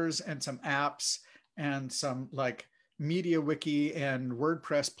aggregators and some apps and some like MediaWiki and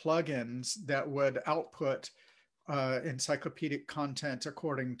WordPress plugins that would output encyclopedic content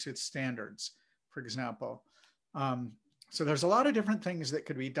according to standards, for example. So there's a lot of different things that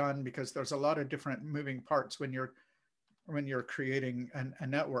could be done because there's a lot of different moving parts when you're creating a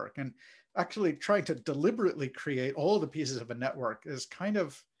network. And actually trying to deliberately create all the pieces of a network is kind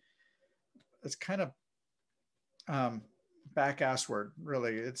of back-ass word,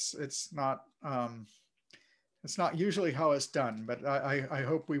 really. It's not usually how it's done, but I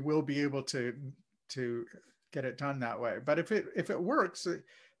hope we will be able to get it done that way. But if it works,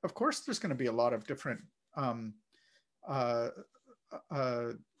 of course, there's going to be a lot of different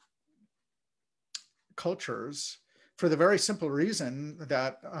cultures, for the very simple reason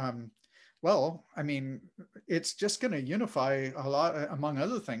that, well, I mean, it's just going to unify a lot, among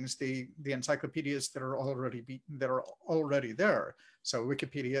other things, the encyclopedias that are already there. So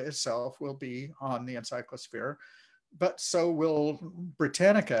Wikipedia itself will be on the Encyclosphere, but so will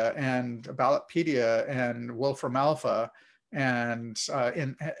Britannica and Ballotpedia and Wolfram Alpha and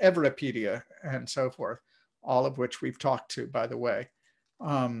in Everipedia and so forth, all of which we've talked to, by the way.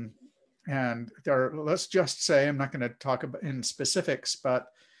 And there, let's just say, I'm not going to talk about in specifics, but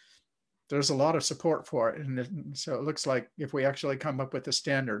there's a lot of support for it. And so it looks like if we actually come up with the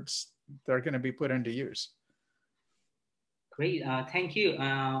standards, they're going to be put into use. Great, thank you.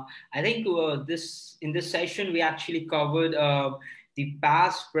 I think in this session, we actually covered the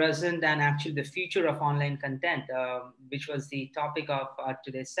past, present, and actually the future of online content, which was the topic of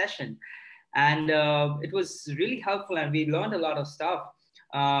today's session. And it was really helpful, and we learned a lot of stuff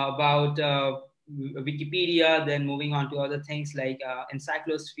about Wikipedia, then moving on to other things like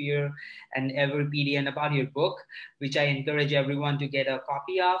Encyclosphere and Everipedia, and about your book, which I encourage everyone to get a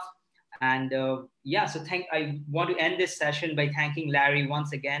copy of. And yeah, so I want to end this session by thanking Larry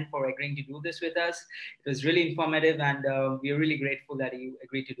once again for agreeing to do this with us. It was really informative, and we're really grateful that you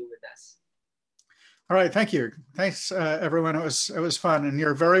agreed to do with us. All right, thank you. Thanks, everyone. It was fun, and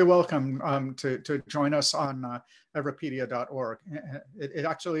you're very welcome to join us on Everipedia.org. It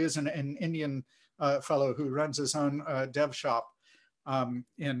actually is an Indian fellow who runs his own dev shop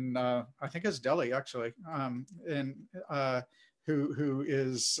in I think it's Delhi, actually, who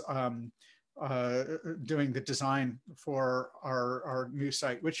is doing the design for our new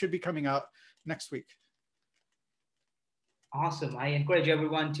site, which should be coming out next week. Awesome. I encourage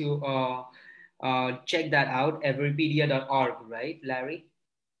everyone to check that out, Everipedia.org, right, Larry?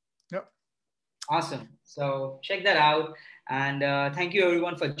 Yep. Awesome. So check that out. And thank you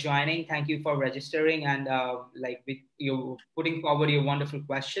everyone for joining. Thank you for registering and you putting forward your wonderful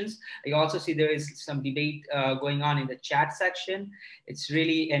questions. I also see there is some debate going on in the chat section. It's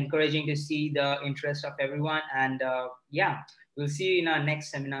really encouraging to see the interest of everyone. And yeah, we'll see you in our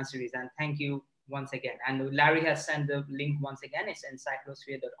next seminar series. And thank you once again. And Larry has sent the link once again. It's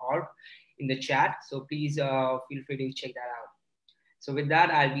encyclosphere.org in the chat. So please feel free to check that out. So with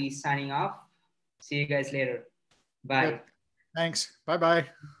that, I'll be signing off. See you guys later. Bye. Good. Thanks. Bye-bye.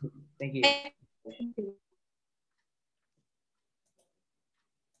 Thank you.